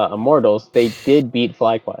Immortals, they did beat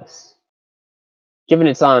FlyQuest. Given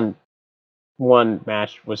it's on one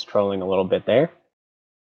match was trolling a little bit there.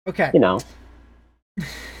 Okay.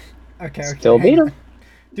 Okay. Still beat him.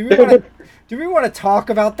 Do we want to talk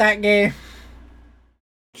about that game?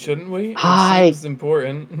 Shouldn't we? It's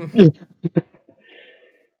important.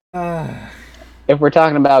 If we're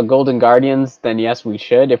talking about Golden Guardians, then yes, we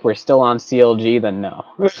should. If we're still on CLG, then no.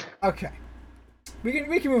 Okay. We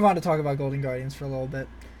can move on to talk about Golden Guardians for a little bit.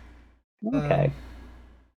 Okay.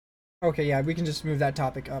 Okay, yeah, we can just move that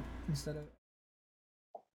topic up instead of...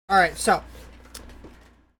 Alright, so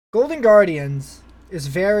Golden Guardians is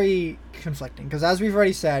very conflicting, because as we've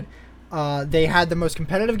already said, they had the most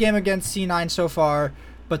competitive game against C9 so far,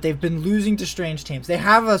 but they've been losing to strange teams. They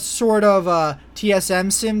have a sort of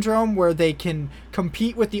TSM syndrome where they can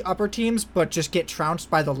compete with the upper teams, but just get trounced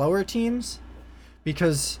by the lower teams,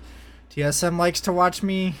 because TSM likes to watch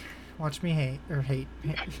me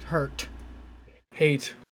hurt.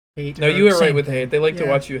 Hate. No, you were right with hate. They like to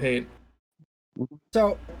watch you hate.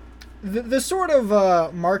 So, the sort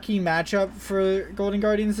of marquee matchup for Golden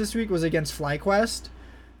Guardians this week was against FlyQuest,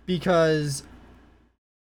 because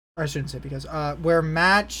I shouldn't say because where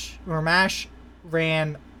Mash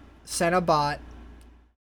ran Senna bot,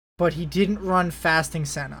 but he didn't run fasting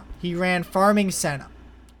Senna. He ran farming Senna.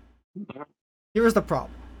 Here was the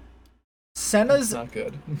problem. Senna's not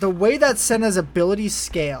good. The way that Senna's abilities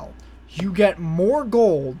scale, you get more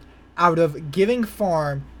gold out of giving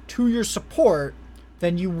farm to your support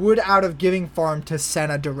than you would out of giving farm to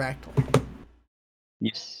Senna directly.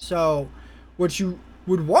 Yes. So, what you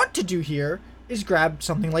would want to do here is grab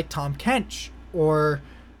something like Tahm Kench or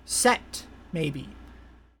Set, maybe.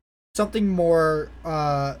 Something more,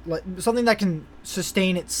 like something that can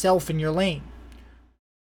sustain itself in your lane.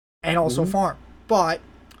 And also farm. But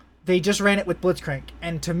they just ran it with Blitzcrank,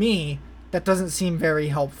 and to me, that doesn't seem very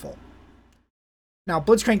helpful. Now,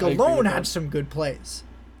 Blitzcrank alone had some good plays.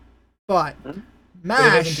 But But it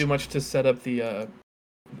doesn't Mash, do much to set up the.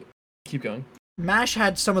 Keep going. Mash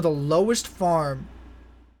had some of the lowest farm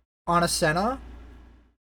on a Senna,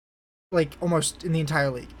 like almost in the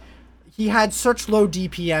entire league. He had such low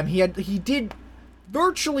DPM. He did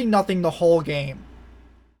virtually nothing the whole game,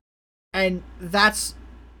 and that's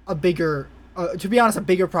a bigger, to be honest, a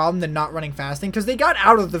bigger problem than not running fasting, because they got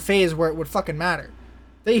out of the phase where it would fucking matter.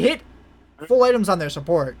 They hit full items on their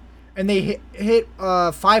support, and they hit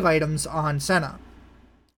 5 items on Senna.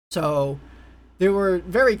 So they were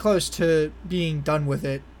very close to being done with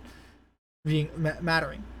it being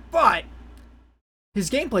mattering. But his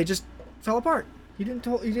gameplay just fell apart. He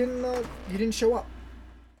didn't show up.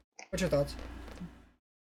 What's your thoughts?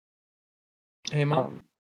 Hey, Mom.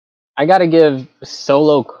 I gotta give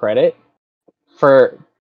Solo credit for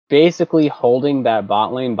basically holding that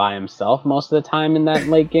bot lane by himself most of the time in that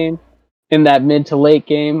late game. In that mid to late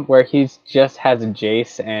game where he's just has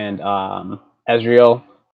Jace and Ezreal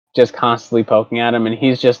just constantly poking at him, and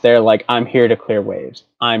he's just there like, I'm here to clear waves.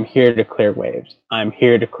 I'm here to clear waves. I'm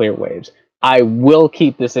here to clear waves. I will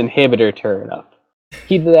keep this inhibitor turret up.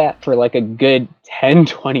 He did that for like a good 10,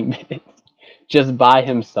 20 minutes just by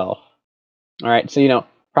himself. Alright, so,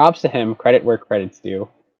 props to him. Credit where credit's due.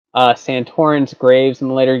 Santorin's Graves in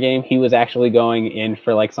the later game, he was actually going in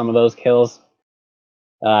for like some of those kills.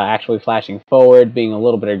 Actually flashing forward, being a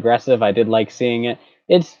little bit aggressive. I did like seeing it.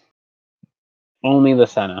 It's only the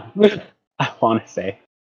Senna, I want to say.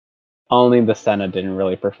 Only the Senna didn't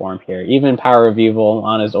really perform here. Even Power of Evil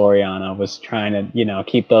on his Orianna was trying to,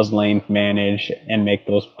 keep those lanes managed and make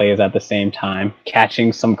those plays at the same time,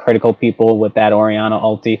 catching some critical people with that Orianna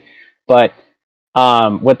ulti. But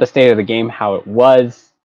with the state of the game, how it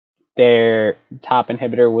was, their top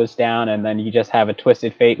inhibitor was down, and then you just have a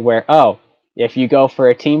twisted fate where, if you go for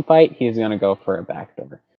a team fight, he's going to go for a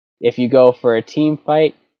backdoor. If you go for a team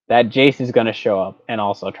fight, that Jace is going to show up and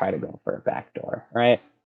also try to go for a backdoor, right?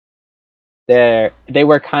 They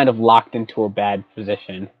were kind of locked into a bad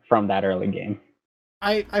position from that early game.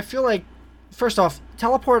 I feel like, first off,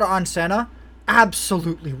 teleport on Senna,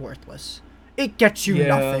 absolutely worthless. It gets you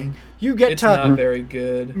nothing. You get it's to not very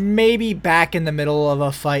good. Maybe back in the middle of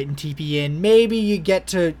a fight and TP in. Maybe you get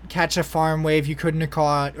to catch a farm wave you couldn't have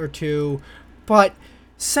caught or two. But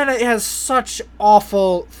Senna has such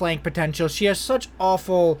awful flank potential. She has such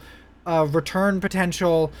awful return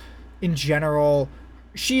potential in general.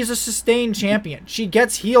 She's a sustained champion. She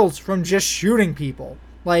gets heals from just shooting people.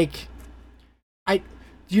 Like,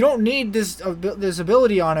 you don't need this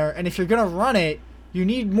ability on her, and if you're gonna run it, you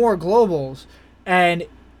need more globals. And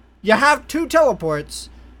you have 2 teleports.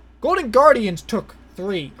 Golden Guardians took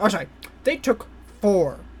 3. Oh, sorry. They took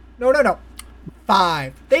 4. No.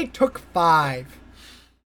 5. They took 5.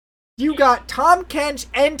 You got Tahm Kench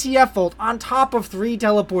and TF ult on top of 3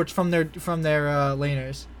 teleports from their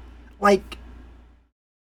laners. Like,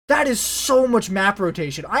 that is so much map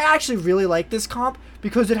rotation. I actually really like this comp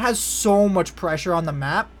because it has so much pressure on the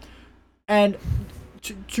map. And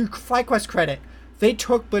to FlyQuest credit, they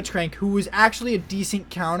took Blitzcrank, who was actually a decent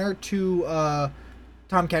counter to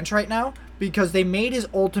Tahm Kench right now, because they made his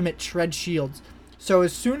ultimate shred shields. So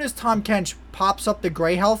as soon as Tahm Kench pops up the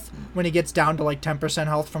gray health when he gets down to like 10%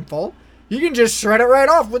 health from full, you can just shred it right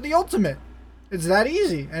off with the ultimate. It's that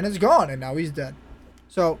easy, and it's gone, and now he's dead.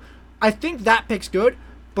 So I think that pick's good,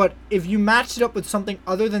 but if you matched it up with something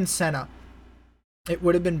other than Senna, it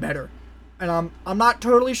would have been better. And I'm not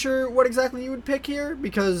totally sure what exactly you would pick here,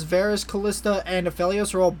 because Varus, Kalista, and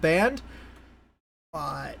Aphelios are all banned.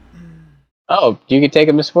 But You could take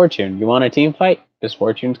a Misfortune. You want a team fight?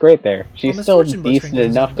 Misfortune's great there. She's still Misfortune decent Blitzcrank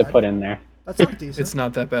enough isn't to bad. put in there. That's not decent. It's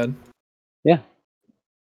not that bad. Yeah.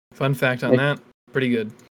 Fun fact on that, pretty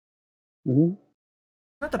good. Mm-hmm.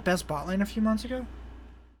 Not the best bot lane a few months ago?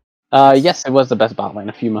 Yes, it was the best bot lane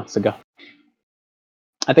a few months ago.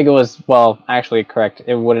 I think it was, actually correct.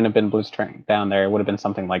 It wouldn't have been Blitzcrank down there. It would have been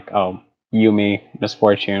something like, Yuumi,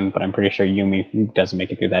 Misfortune, but I'm pretty sure Yuumi doesn't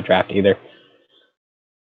make it through that draft either.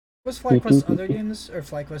 Was FlyQuest's other game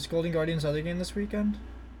FlyQuest Golden Guardians' other game this weekend?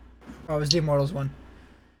 Oh, it was the Immortals one.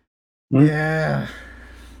 Hmm?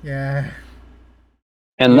 Yeah.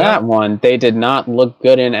 And Yeah. that one, they did not look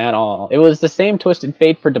good in at all. It was the same Twisted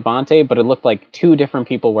Fate for Devontae, but it looked like two different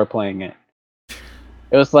people were playing it.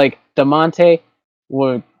 It was like Devontae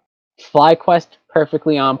would FlyQuest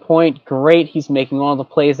perfectly on point. Great, he's making all the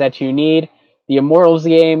plays that you need. The Immortals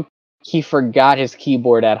game, he forgot his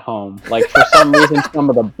keyboard at home. Like, for some reason, some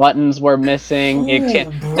of the buttons were missing.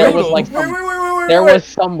 There was like there was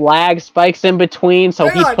some lag spikes in between, so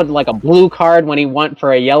he put like a blue card when he went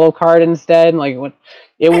for a yellow card instead. Like,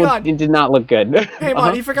 it did not look good. Hey,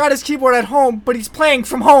 man, he forgot his keyboard at home, but he's playing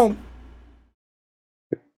from home.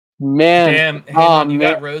 Man, damn, you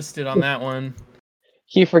got roasted on that one.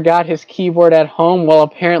 He forgot his keyboard at home. Well,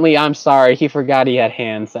 apparently, I'm sorry. He forgot he had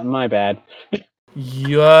hands. My bad.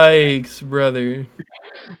 Yikes, brother.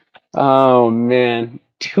 Oh, man.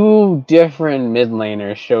 2 different mid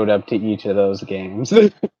laners showed up to each of those games.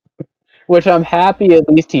 Which I'm happy at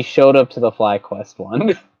least he showed up to the FlyQuest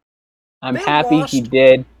one. I'm happy he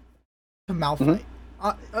did. To Malphite.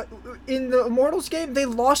 In the Immortals game, they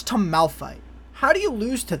lost to Malphite. How do you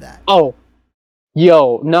lose to that? Oh.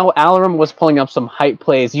 Yo, no, Alarum was pulling up some hype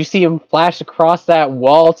plays. You see him flash across that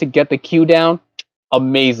wall to get the Q down?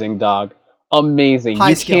 Amazing, dog. Amazing.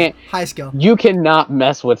 High skill. You cannot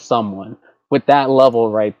mess with someone with that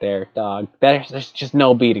level right there, dog. There's just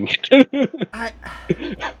no beating it.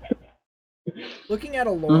 Looking at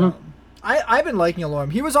Alorum, I've been liking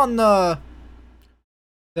Alorum. He was on the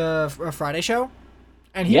Friday show,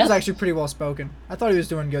 and he was actually pretty well spoken. I thought he was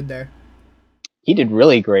doing good there. He did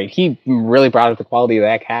really great. He really brought up the quality of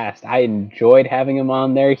that cast. I enjoyed having him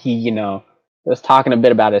on there. He, was talking a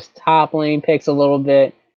bit about his top lane picks a little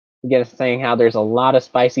bit. Again, saying how there's a lot of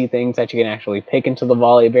spicy things that you can actually pick into the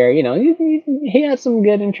Volibear. He had some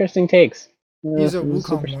good, interesting takes. He's a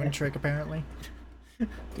Wukong one trick, apparently.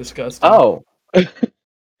 Disgusting. Oh. Which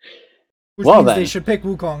means they should pick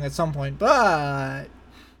Wukong at some point, but...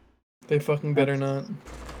 They fucking better not.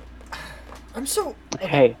 I'm so... Okay.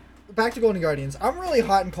 Hey. Back to Golden Guardians. I'm really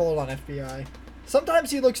hot and cold on FBI. Sometimes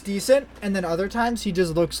he looks decent, and then other times he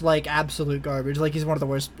just looks like absolute garbage. Like he's one of the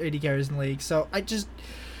worst AD carries in the league. So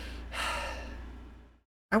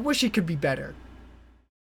I wish he could be better.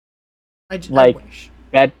 I wish.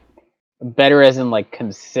 Better as in, like,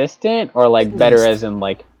 consistent, or, like, better as in,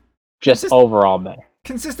 like, just overall better?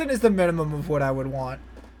 Consistent is the minimum of what I would want.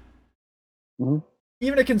 Mm-hmm.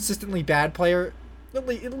 Even a consistently bad player, at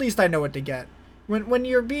least I know what to get. When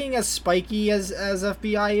you're being as spiky as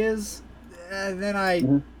FBI is, then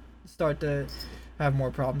I start to have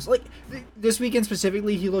more problems. Like, this weekend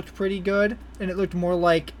specifically, he looked pretty good, and it looked more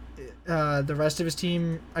like the rest of his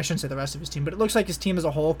team... I shouldn't say the rest of his team, but it looks like his team as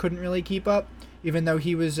a whole couldn't really keep up, even though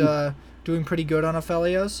he was doing pretty good on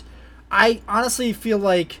Aphelios. I honestly feel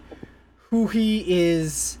like who he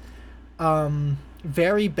is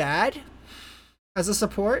very bad as a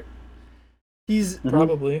support. He's...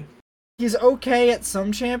 Probably. He's okay at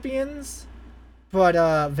some champions, but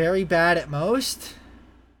very bad at most.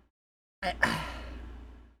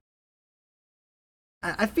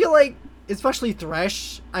 I feel like, especially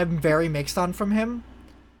Thresh, I'm very mixed on from him,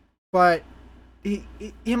 but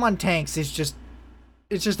him on tanks is just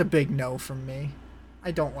a big no from me.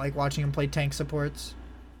 I don't like watching him play tank supports.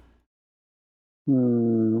 How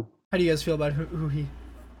do you guys feel about who he?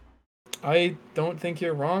 I don't think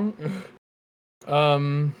you're wrong.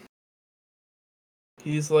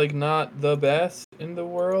 He's like not the best in the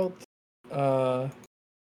world.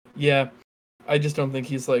 Yeah, I just don't think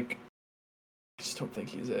he's like. I just don't think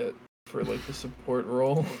he's it for like the support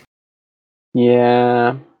role.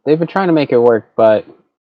 Yeah, they've been trying to make it work, but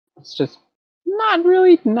it's just not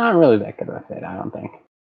really that good of a fit, I don't think.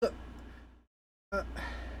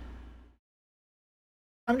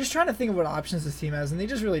 I'm just trying to think of what options this team has, and they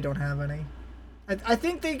just really don't have any. I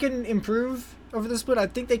think they can improve over the split. I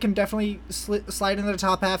think they can definitely slide into the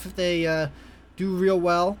top half if they do real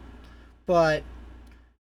well, but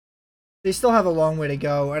they still have a long way to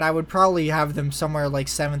go, and I would probably have them somewhere like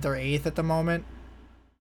 7th or 8th at the moment.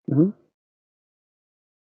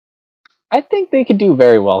 I think they could do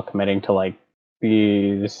very well committing to like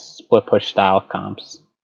these split push style comps.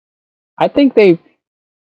 I think they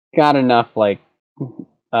got enough like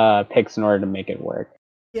picks in order to make it work.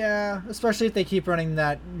 Yeah, especially if they keep running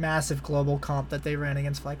that massive global comp that they ran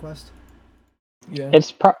against FlyQuest. Yeah,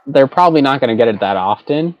 they're probably not going to get it that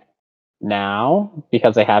often now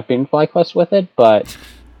because they have been FlyQuest with it, but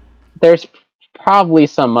there's probably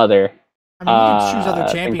some other. I mean, you can choose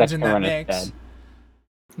other champions in that mix.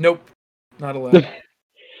 Nope, not allowed.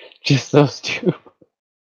 Just those two.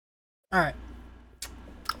 All right,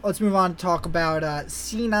 let's move on to talk about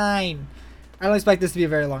C9. I don't expect this to be a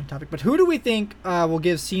very long topic, but who do we think will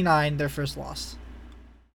give C9 their first loss?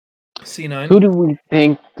 C9. Who do we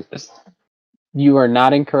think? You are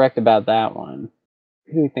not incorrect about that one.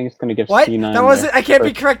 Who do you think is going to give What? C9? That wasn't. I can't be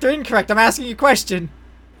first? correct or incorrect. I'm asking you a question.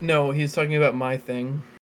 No, he's talking about my thing.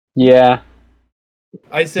 Yeah.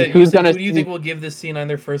 I said, Who's you said, gonna who do you think will give this C9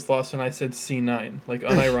 their first loss? And I said C9, like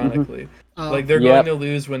unironically. Like they're Yep. going to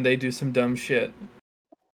lose when they do some dumb shit.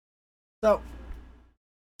 So,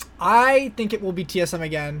 I think it will be TSM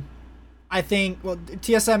again. I think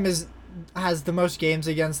TSM has the most games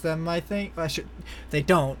against them. I think they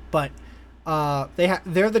don't, but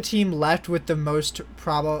they're the team left with the most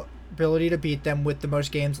probability to beat them with the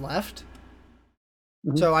most games left.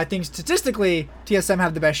 Mhm. So I think statistically TSM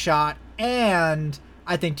have the best shot, and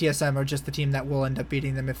I think TSM are just the team that will end up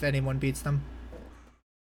beating them if anyone beats them.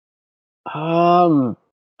 I'm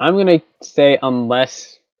gonna say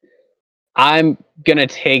unless I'm gonna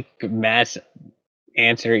take Matt's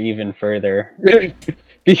answer even further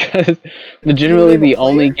because legitimately name a the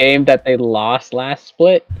only player? game that they lost last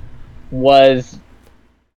split was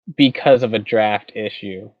because of a draft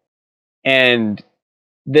issue, and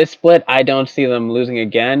this split I don't see them losing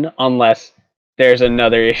again unless there's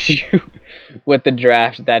another issue with the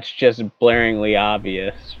draft that's just blaringly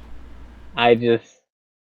obvious. I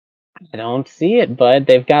don't see it, bud.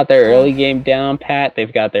 They've got their early game down pat.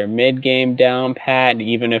 They've got their mid game down pat. And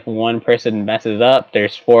even if one person messes up,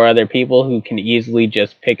 there's 4 other people who can easily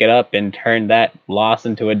just pick it up and turn that loss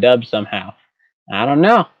into a dub somehow. I don't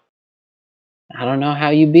know. I don't know how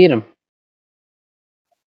you beat them.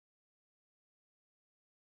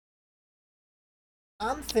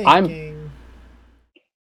 I'm thinking.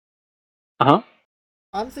 Uh-huh.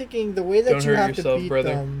 I'm thinking the way that Don't you hurt have yourself, to beat brother.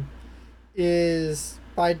 them is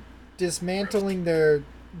by dismantling their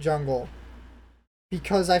jungle.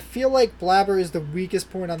 Because I feel like Blabber is the weakest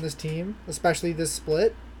point on this team, especially this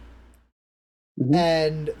split. Mhm.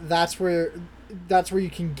 And that's where you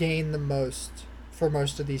can gain the most for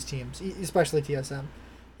most of these teams, especially TSM.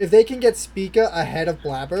 If they can get Spica ahead of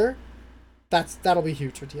Blabber, that'll be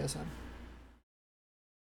huge for TSM.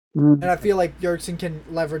 And I feel like Yerksen can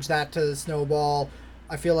leverage that to snowball.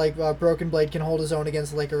 I feel like Broken Blade can hold his own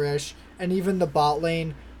against Licorice, and even the bot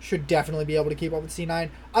lane should definitely be able to keep up with C9.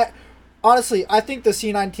 Honestly, I think the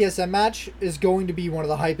C9 TSM match is going to be one of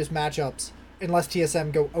the hypest matchups, unless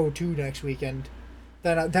TSM go 0-2 next weekend.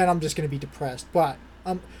 Then I'm just going to be depressed. But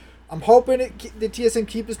I'm hoping the TSM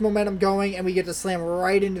keep this momentum going, and we get to slam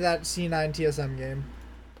right into that C9 TSM game.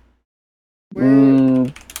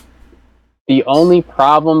 The only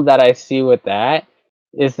problem that I see with that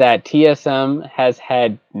is that TSM has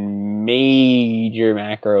had major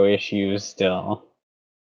macro issues still.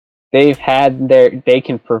 They've had they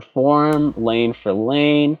can perform lane for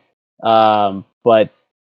lane, but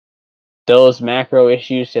those macro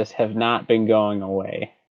issues just have not been going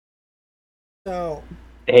away. So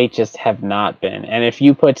They just have not been. And if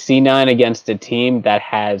you put C9 against a team that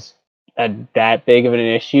has that big of an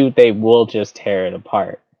issue, they will just tear it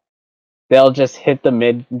apart. They'll just hit the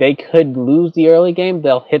mid. They could lose the early game.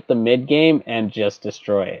 They'll hit the mid game and just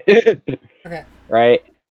destroy it. okay. Right?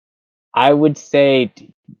 I would say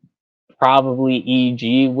probably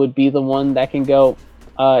EG would be the one that can go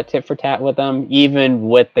tit for tat with them, even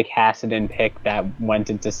with the Kassadin pick that went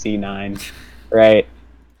into C9. Right?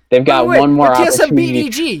 They've got one more TSM opportunity.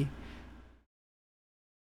 beat EG.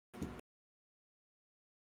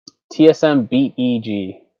 TSM beat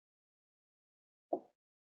EG.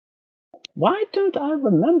 Why don't I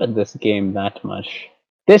remember this game that much?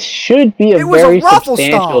 This should be a very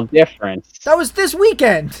substantial difference. That was this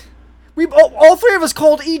weekend. We all 3 of us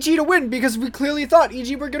called EG to win because we clearly thought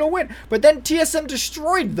EG were gonna win, but then TSM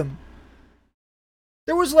destroyed them.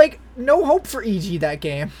 There was like no hope for EG that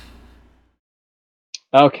game.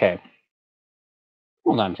 Okay.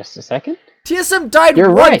 Hold on just a second. TSM died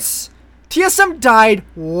You're once. Right. TSM died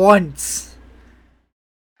once.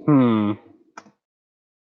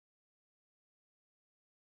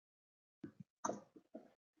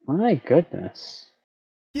 My goodness.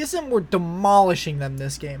 TSM were demolishing them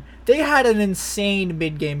this game. They had an insane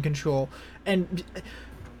mid-game control. And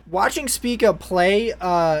watching Spica play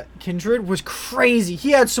Kindred was crazy.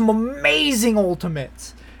 He had some amazing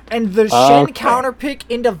ultimates. And the Shen counter pick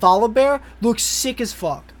into Volibear looks sick as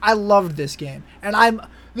fuck. I loved this game. And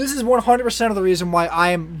this is 100% of the reason why I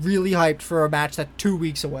am really hyped for a match that's 2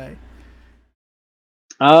 weeks away.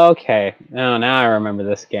 Okay. Oh, now I remember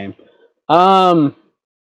this game.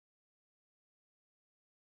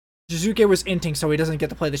 Jizuke was inting, so he doesn't get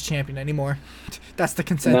to play this champion anymore. That's the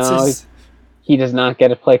consensus. No, he does not get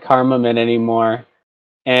to play Karma Mid anymore.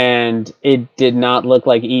 And it did not look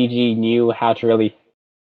like EG knew how to really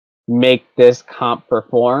make this comp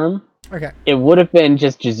perform. Okay. It would have been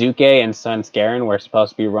just Jizuke and Sun Garen were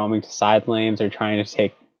supposed to be roaming to side lanes or trying to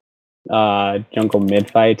take jungle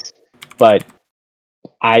mid fights, but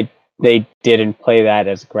they didn't play that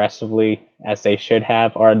as aggressively as they should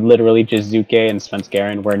have, or literally Jizuke and Sun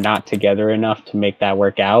Garen were not together enough to make that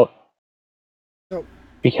work out. So,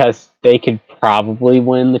 because they could probably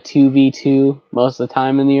win the 2v2 most of the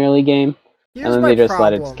time in the early game, and here's then my they just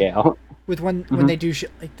let it problem scale. with when they do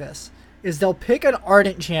shit like this is they'll pick an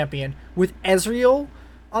Ardent champion with Ezreal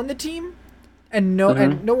on the team and no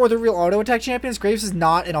other real auto attack champions. Graves is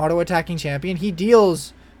not an auto attacking champion. He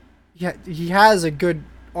deals he has a good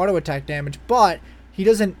auto attack damage, but he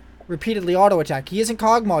doesn't repeatedly auto attack. He isn't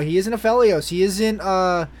Kog'Maw, he isn't Aphelios, he isn't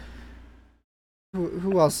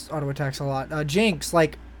who else auto attacks a lot? Jinx.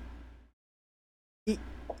 Like,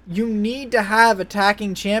 you need to have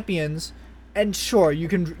attacking champions, and sure, you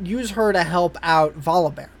can use her to help out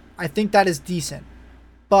Volibear. I think that is decent.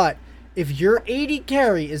 But if your AD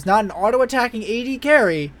carry is not an auto attacking AD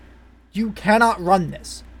carry, you cannot run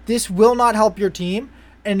this. This will not help your team,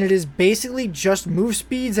 and it is basically just move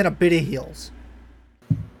speeds and a bit of heals.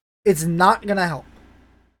 It's not gonna help.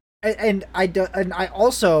 And I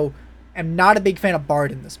also am not a big fan of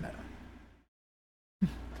Bard in this meta.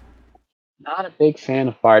 Not a big fan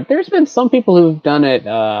of Bard. There's been some people who've done it,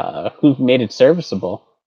 who've made it serviceable.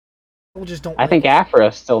 People just don't. I think Afro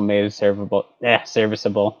still made it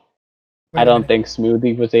serviceable. I don't think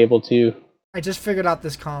Smoothie was able to. I just figured out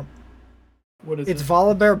this comp. What is It's it?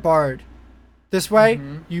 Volibear Bard. This way,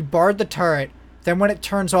 you Bard the turret, then when it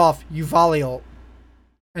turns off, you volley ult.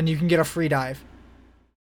 And you can get a free dive.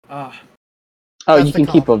 Ah. Oh, That's you the can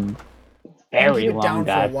comp. keep a very Keep it long down for a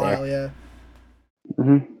dive while, there. yeah.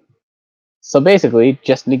 Mm-hmm. So basically,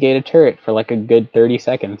 just negate a turret for like a good 30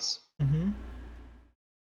 seconds. Mm-hmm.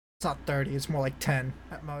 It's not 30, it's more like 10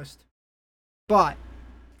 at most. But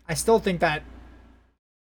I still think that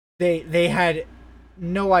they had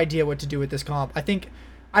no idea what to do with this comp.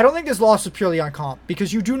 I don't think this loss was purely on comp,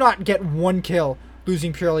 because you do not get one kill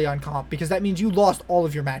losing purely on comp, because that means you lost all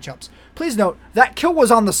of your matchups. Please note, that kill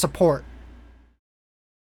was on the support.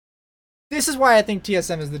 This is why I think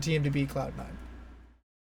TSM is the team to beat Cloud9.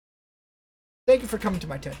 Thank you for coming to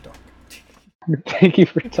my TED Talk. Thank you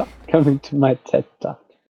for coming to my TED Talk.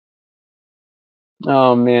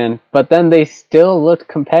 Oh man, but then they still looked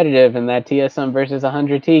competitive in that TSM versus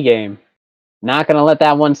 100T game. Not gonna let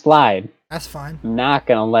that one slide. That's fine. Not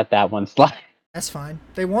gonna let that one slide. That's fine.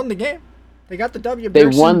 They won the game. They got the W. They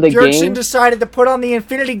won the Bjergsen game? decided to put on the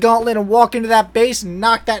Infinity Gauntlet and walk into that base and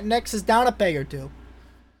knock that Nexus down a peg or two.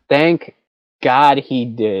 Thank God he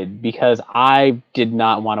did, because I did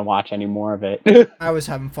not want to watch any more of it. I was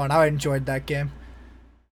having fun. I enjoyed that game.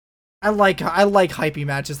 I like hypey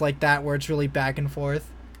matches like that where it's really back and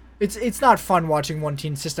forth. It's not fun watching one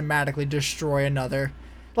team systematically destroy another.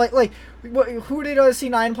 Who did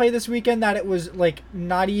C9 play this weekend that it was like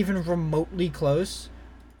not even remotely close?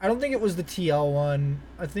 I don't think it was the TL one.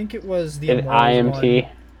 I think it was the Immortals IMT.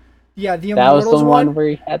 one. Yeah, the That was Immortals the one where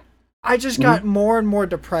he had. I just got more and more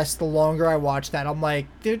depressed the longer I watched that. I'm like,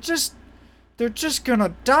 they're just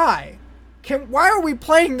gonna die. Why are we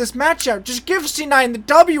playing this match out? Just give C9 the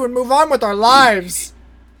W and move on with our lives.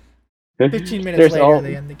 15 minutes later,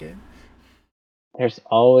 they end the game. There's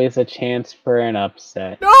always a chance for an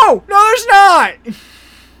upset. No, there's not.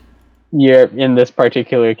 You're in this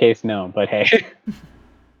particular case, no, but hey.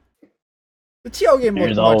 The TL game looked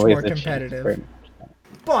There's much always more a chance competitive,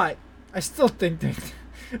 but I still think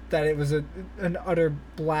that it was an utter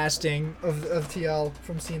blasting of TL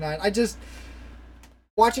from C9.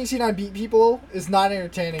 Watching C9 beat people is not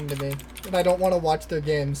entertaining to me, and I don't want to watch their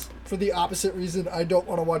games. For the opposite reason, I don't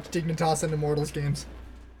want to watch Dignitas and Immortals games.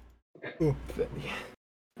 Ooh.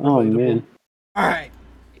 Oh man. Alright.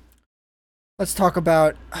 Let's talk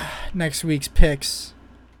about next week's picks.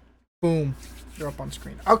 Boom. They're up on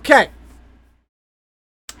screen. Okay.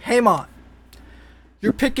 Haemon.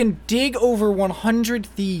 You're picking Dig over 100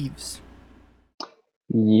 Thieves.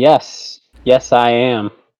 Yes. Yes, I am.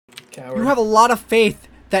 Coward. You have a lot of faith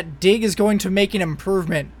that Dig is going to make an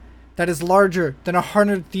improvement that is larger than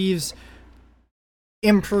 100 Thieves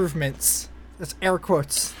improvements. That's air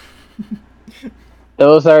quotes.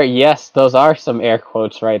 Those are some air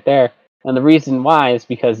quotes right there. And the reason why is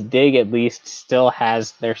because Dig at least still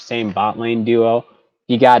has their same bot lane duo.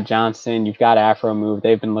 You got Johnson, you've got Afro Move.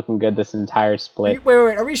 They've been looking good this entire split. Wait.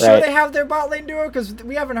 Are we sure they have their bot lane duo? Because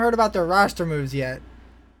we haven't heard about their roster moves yet.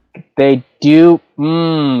 They do.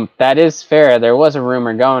 That is fair. There was a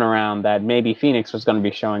rumor going around that maybe Phoenix was going to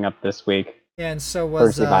be showing up this week. Yeah, and so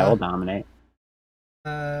was Percy will dominate.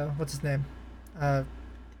 What's his name?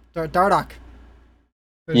 Dardoch.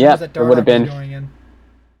 There's Yep, rumors that it would have Dardoch is been. going in.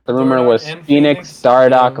 The rumor Dardoch was and Phoenix, Phoenix,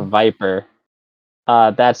 Dardoch, yeah. Viper.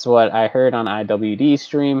 That's what I heard on IWD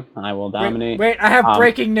stream. I will dominate. Wait, I have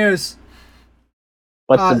breaking news.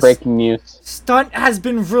 What's the breaking news? Stunt has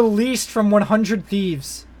been released from 100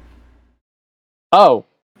 Thieves. Oh,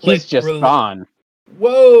 he's just gone.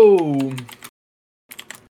 Whoa!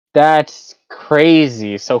 That's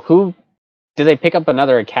crazy. So who... Did they pick up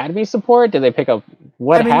another Academy support? Did they pick up...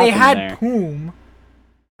 What happened there? They had Poom,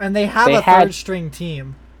 and they have a third-string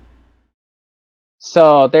team.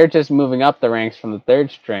 So they're just moving up the ranks from the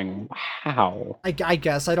third string. Wow. I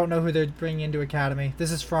guess. I don't know who they're bringing into Academy.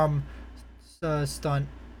 This is from Stunt.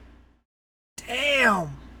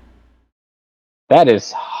 Damn! That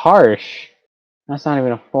is harsh. That's not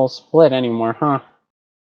even a full split anymore, huh?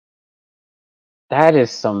 That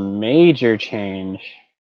is some major change.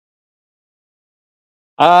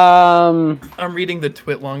 I'm reading the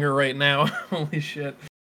twit longer right now. Holy shit.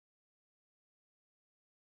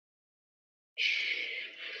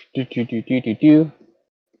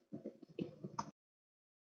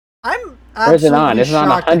 I'm Where's it on? absolutely Is it on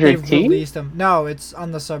shocked that they've 100T? released them. No, it's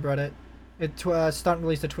on the subreddit. Stunt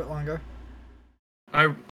released a twit longer.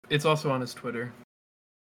 It's also on his Twitter,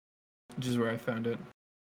 which is where I found it.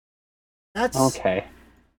 That's okay.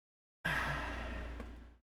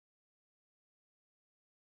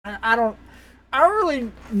 I don't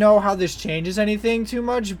really know how this changes anything too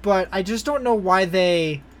much, but I just don't know why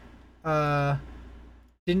they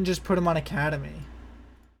didn't just put him on Academy.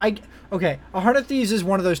 Okay, 100 Thieves is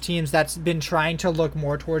one of those teams that's been trying to look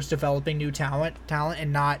more towards developing new talent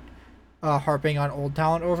and not harping on old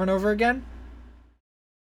talent over and over again.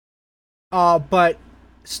 But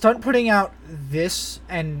Stunt putting out this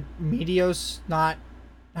and Meteos not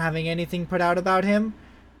having anything put out about him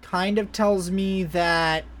kind of tells me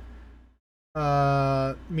that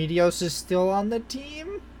Meteos is still on the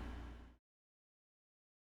team.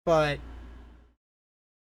 But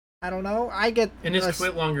I don't know. I get in his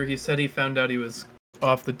tweet longer. He said he found out he was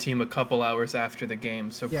off the team a couple hours after the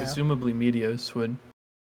game, so presumably Meteos would.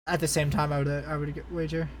 At the same time, I would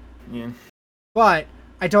wager. Yeah. But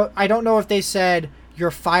I don't know if they said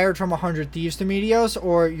you're fired from 100 Thieves to Meteos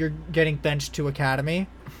or you're getting benched to Academy,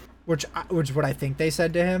 which is what I think they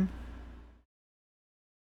said to him.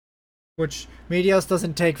 Which Meteos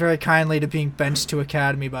doesn't take very kindly to being benched to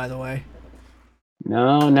Academy, by the way.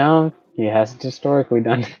 No, he hasn't historically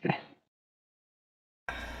done that.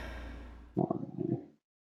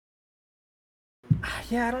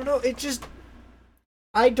 Yeah, I don't know.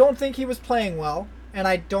 I don't think he was playing well, and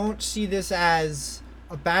I don't see this as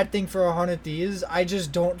a bad thing for 100 Thieves. I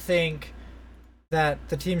just don't think that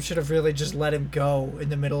the team should have really just let him go in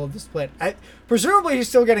the middle of the split. Presumably he's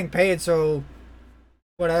still getting paid, so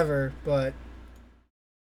whatever, but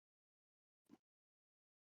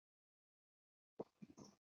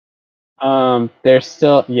there's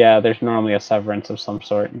normally a severance of some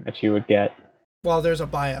sort that you would get. Well, there's a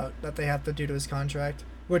buyout that they have to do to his contract,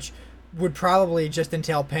 which would probably just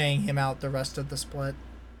entail paying him out the rest of the split.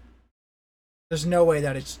 There's no way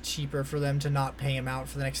that it's cheaper for them to not pay him out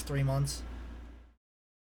for the next 3 months.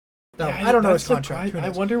 No, yeah, I don't know his contract. I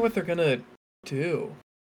wonder what they're gonna do.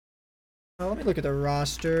 Well, let me look at the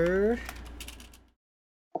roster.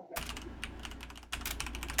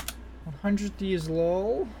 100 Thieves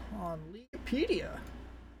LOL on Wikipedia.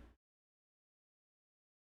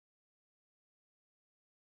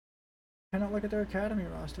 Cannot look at their Academy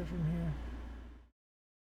roster from here.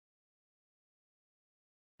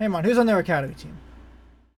 Hey, man, who's on their Academy team?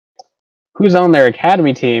 Who's on their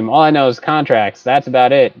Academy team? All I know is contracts. That's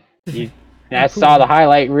about it. I saw the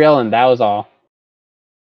highlight reel, and that was all.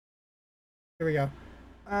 Here we go.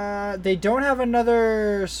 They don't have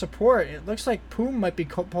another support. It looks like Poom might be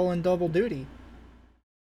pulling double duty.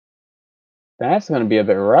 That's going to be a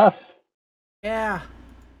bit rough. Yeah.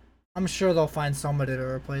 I'm sure they'll find somebody to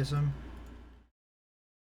replace him.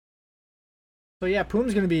 So yeah,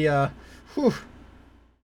 Poom's going to be, whew.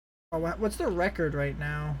 Oh, what's their record right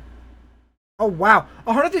now? Oh, wow.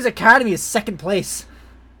 100 Thieves Academy is second place.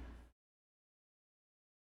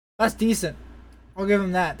 That's decent. I'll give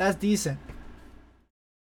him that. That's decent.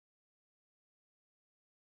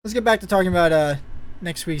 Let's get back to talking about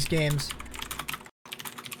next week's games.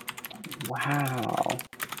 Wow.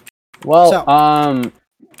 Well,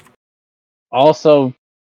 also,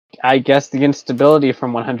 I guess the instability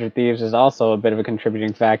from 100 Thieves is also a bit of a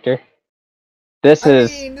contributing factor. This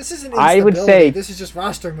isn't instability. I would say this is just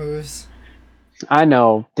roster moves. I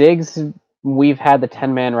know. Diggs, we've had the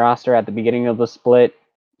 10-man roster at the beginning of the split,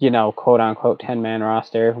 quote-unquote 10-man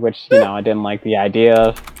roster, which, I didn't like the idea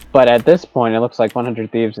of. But at this point, it looks like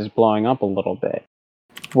 100 Thieves is blowing up a little bit.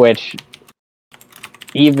 which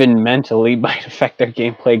even mentally might affect their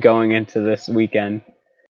gameplay going into this weekend.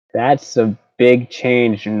 That's a big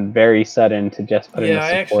change and very sudden to just put in a Yeah, I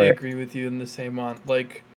support. actually agree with you in the same on.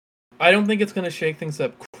 Like, I don't think it's gonna shake things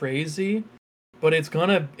up crazy, but it's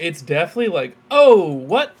definitely like, oh,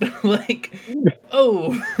 what? Like,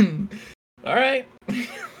 oh, all right.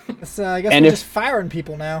 So I guess And we're if- just firing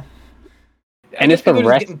people now. And if the they're just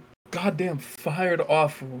rest- getting goddamn fired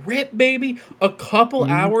off rip, baby, a couple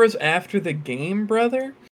hours after the game,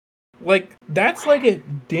 brother. Like, that's like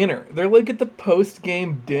at dinner. They're like at the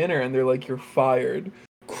post-game dinner, and they're like, you're fired.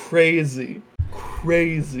 Crazy.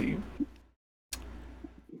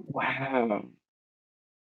 Wow.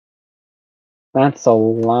 That's a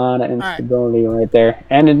lot of instability right there.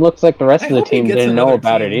 And it looks like the rest I of the hope he team gets didn't know another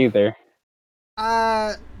about it team. either.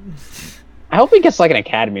 I I hope he gets like an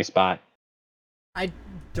academy spot.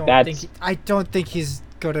 don't think he's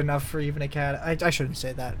good enough for even academy. I shouldn't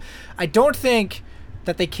say that. I don't think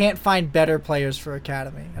that they can't find better players for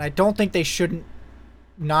academy, and I don't think they shouldn't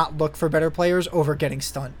not look for better players over getting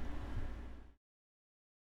stunt.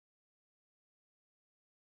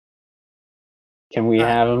 Can we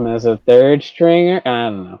have him as a third stringer? I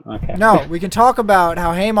don't know. Okay. No, we can talk about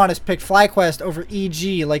how Haemon has picked FlyQuest over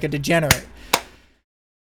EG like a degenerate.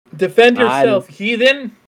 Defend yourself,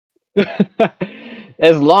 heathen.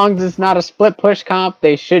 As long as it's not a split push comp,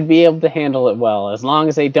 they should be able to handle it well. As long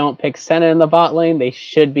as they don't pick Senna in the bot lane, they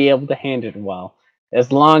should be able to handle it well.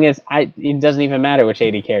 As long as it doesn't even matter which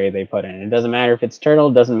AD carry they put in. It doesn't matter if it's Turtle,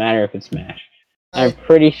 it doesn't matter if it's Smash. I'm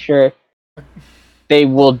pretty sure they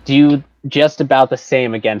will do just about the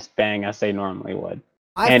same against Bang as they normally would.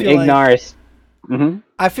 And Ignar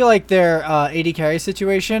I feel like their AD carry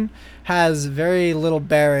situation has very little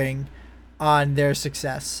bearing on their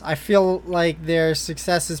success. I feel like their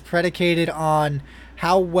success is predicated on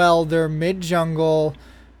how well their mid jungle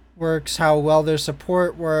works, how well their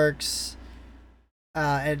support works,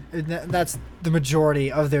 and that's the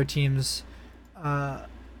majority of their team's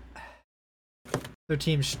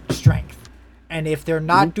strength. And if they're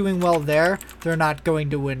not doing well there, they're not going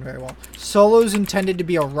to win very well. Solo's intended to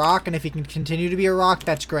be a rock, and if he can continue to be a rock,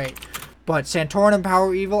 that's great. But Santorin and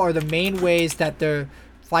Power Evil are the main ways that their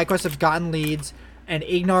FlyQuest have gotten leads, and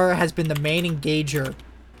Ignar has been the main engager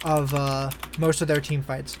of most of their team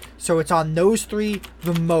fights. So it's on those three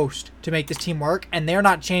the most to make this team work, and they're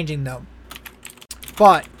not changing them.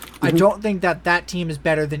 But I don't think that team is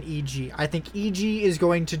better than EG. I think EG is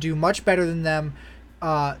going to do much better than them,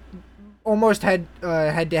 almost head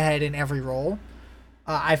to head in every role.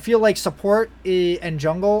 I feel like support and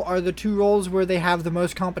jungle are the two roles where they have the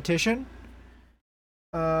most competition.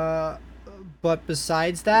 But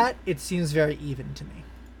besides that, it seems very even to me.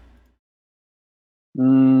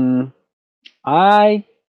 I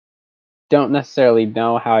don't necessarily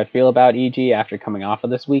know how I feel about EG after coming off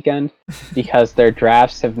of this weekend because their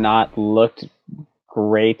drafts have not looked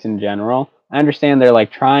great in general. I understand they're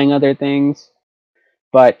like trying other things,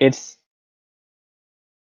 but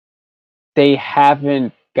they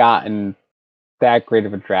haven't gotten that great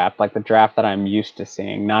of a draft, like the draft that I'm used to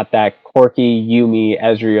seeing. Not that Corki, Yuumi,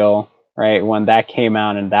 Ezreal, right? When that came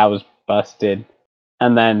out and that was busted.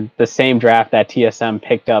 And then the same draft that TSM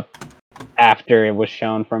picked up after it was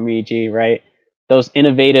shown from EG, right? Those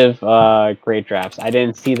innovative, great drafts. I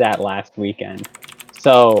didn't see that last weekend.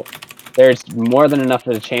 So there's more than enough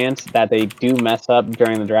of a chance that they do mess up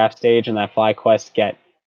during the draft stage and that FlyQuest get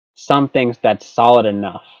some things that's solid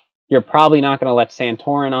enough. You're probably not going to let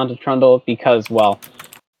Santorin onto Trundle because, well,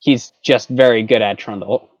 he's just very good at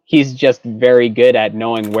Trundle. He's just very good at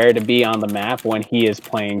knowing where to be on the map when he is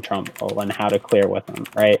playing Trundle and how to clear with him,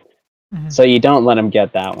 right? So you don't let him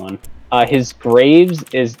get that one. His Graves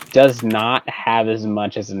does not have as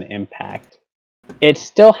much as an impact. It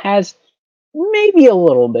still has maybe a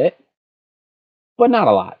little bit, but not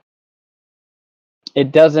a lot.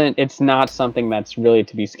 It's not something that's really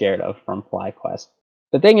to be scared of from FlyQuest.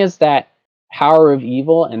 The thing is that Power of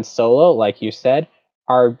Evil and Solo, like you said,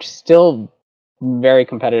 are still very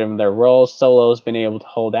competitive in their roles. Solo's been able to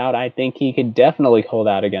hold out. I think he could definitely hold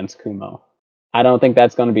out against Kumo. I don't think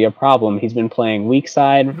that's going to be a problem. He's been playing weak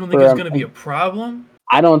side. You don't think it's going to be a problem?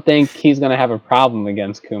 I don't think he's going to have a problem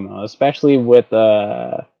against Kumo, especially with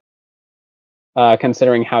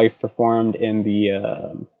considering how he performed in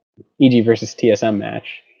the EG versus TSM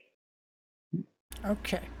match.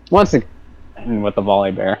 Okay. Once again, with the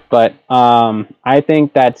volley bear. But I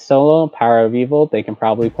think that Solo, Power of Evil, they can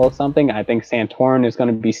probably pull something. I think Santorin is going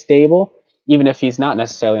to be stable, even if he's not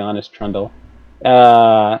necessarily on his Trundle.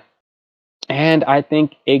 And I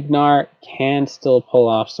think Ignar can still pull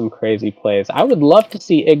off some crazy plays. I would love to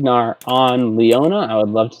see Ignar on Leona. I would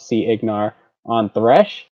love to see Ignar on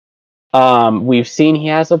Thresh. We've seen he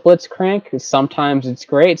has a Blitzcrank. Sometimes it's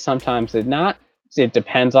great, sometimes it's not. It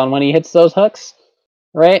depends on when he hits those hooks,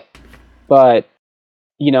 right? But,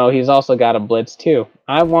 he's also got a Blitz too.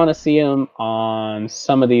 I want to see him on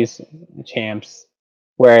some of these champs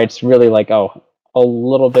where it's really like, a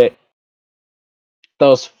little bit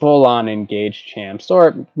those full-on engaged champs,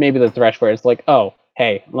 or maybe the Thresh where it's like, oh,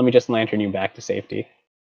 hey, let me just lantern you back to safety.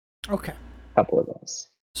 Okay. A couple of those.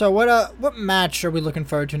 So what match are we looking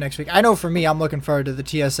forward to next week? I know for me, I'm looking forward to the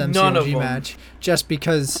TSM CLG match, just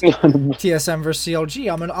because TSM versus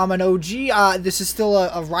CLG. I'm an OG. This is still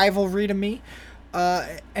a rivalry to me,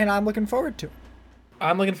 and I'm looking forward to it.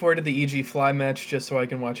 I'm looking forward to the EG Fly match just so I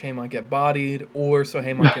can watch Haemon get bodied, or so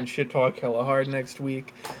Haemon can shit talk hella hard next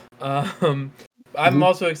week. I'm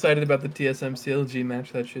also excited about the TSM CLG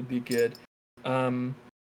match. That should be good.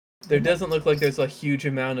 There doesn't look like there's a huge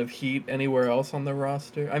amount of heat anywhere else on the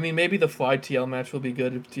roster. I mean, maybe the Fly TL match will be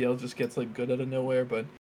good if TL just gets good out of nowhere, but...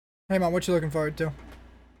 Hey, man, what you looking forward to?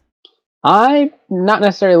 I'm not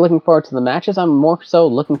necessarily looking forward to the matches. I'm more so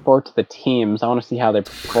looking forward to the teams. I want to see how they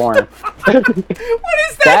perform. What is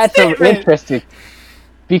that That's statement? interesting.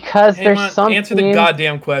 Because there's some answer teams... the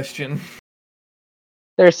goddamn question.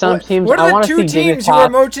 There's some teams What I are want the to two see teams you are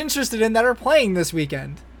most interested in that are playing this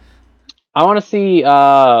weekend? I want to see,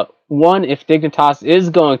 one, if Dignitas is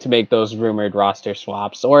going to make those rumored roster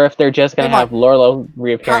swaps, or if they're just going to have Lorlo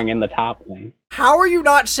reappearing in the top lane. How are you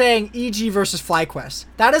not saying EG versus FlyQuest?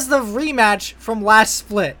 That is the rematch from last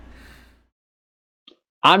split.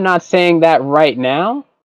 I'm not saying that right now,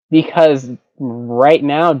 because right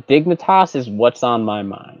now, Dignitas is what's on my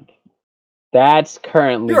mind. That's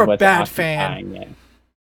currently You're a what's bad occupying fan.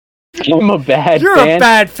 it. I'm a bad fan. You're a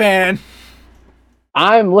bad fan.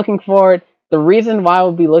 I'm looking forward. The reason why I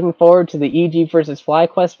will be looking forward to the EG versus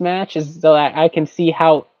FlyQuest match is so that I can see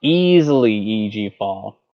how easily EG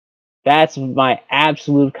fall. That's my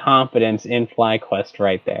absolute confidence in FlyQuest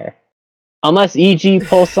right there. Unless EG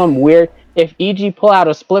pulls some weird... If EG pull out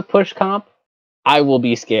a split push comp, I will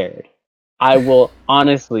be scared. I will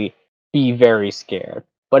honestly be very scared.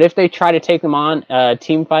 But if they try to take them on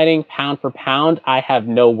team fighting, pound for pound, I have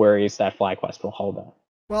no worries that FlyQuest will hold up.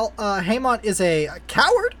 Well, Haemon is a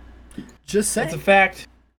coward. Just saying. That's a fact.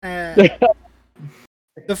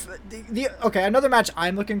 Okay, another match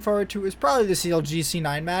I'm looking forward to is probably the CLG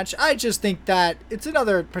C9 match. I just think that it's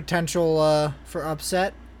another potential for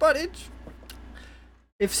upset, but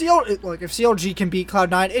if CLG can beat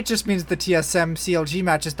Cloud9, it just means the TSM CLG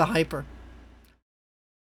match is the hyper.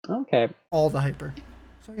 Okay. All the hyper.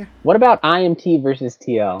 So yeah. What about IMT versus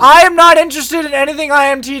TL? I am not interested in anything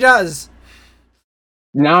IMT does.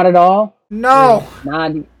 Not at all? No.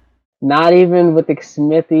 Not even with the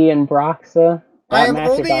Smithy and Broxa? I am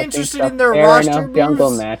only interested in their roster moves.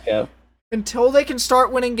 Jungle matchup. Until they can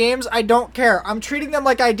start winning games, I don't care. I'm treating them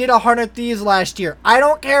like I did 100 Thieves last year. I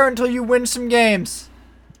don't care until you win some games.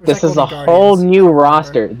 This is a whole new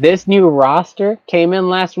roster. This new roster came in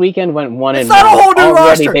last weekend, went 1-1. It's not a whole new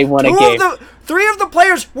roster. They won a game. Three of the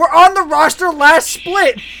players were on the roster last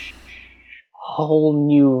split. Whole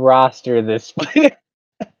new roster this split.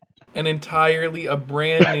 An entirely a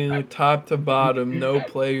brand new top to bottom, no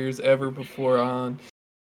players ever before on.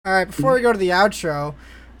 All right, before we go to the outro,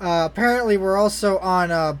 apparently we're also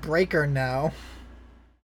on Breaker now.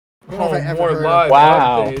 More live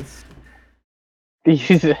updates.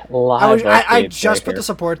 These live I just put the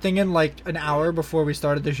support thing in like an hour before we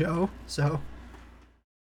started the show, so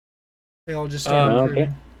they all just started recruiting.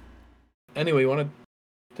 Okay. Anyway, you want to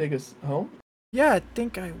take us home? Yeah, I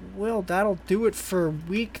think I will. That'll do it for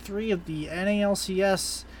week 3 of the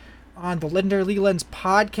NALCS on the Linder Leland's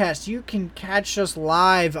podcast. You can catch us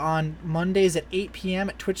live on Mondays at 8 p.m.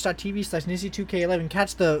 at twitch.tv/Nizzy2K11.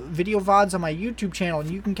 Catch the video VODs on my YouTube channel, and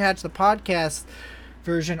you can catch the podcast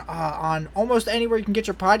version on almost anywhere you can get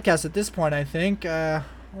your podcast at this point, I think.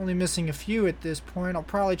 Only missing a few at this point. I'll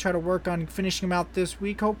probably try to work on finishing them out this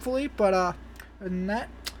week, hopefully. But other than that,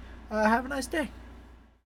 have a nice day.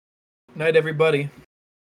 Night, everybody.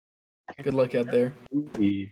 Good luck out there.